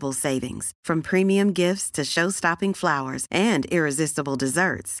unbeatable savings, from premium gifts to show-stopping flowers and irresistible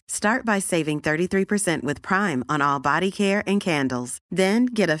desserts. Start by saving 33% with Prime on all body care and candles. Then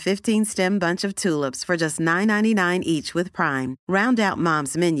get a 15-stem bunch of tulips for just $9.99 each with Prime. Round out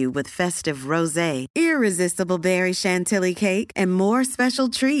Mom's menu with festive rosé, irresistible berry chantilly cake, and more special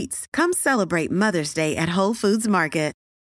treats. Come celebrate Mother's Day at Whole Foods Market.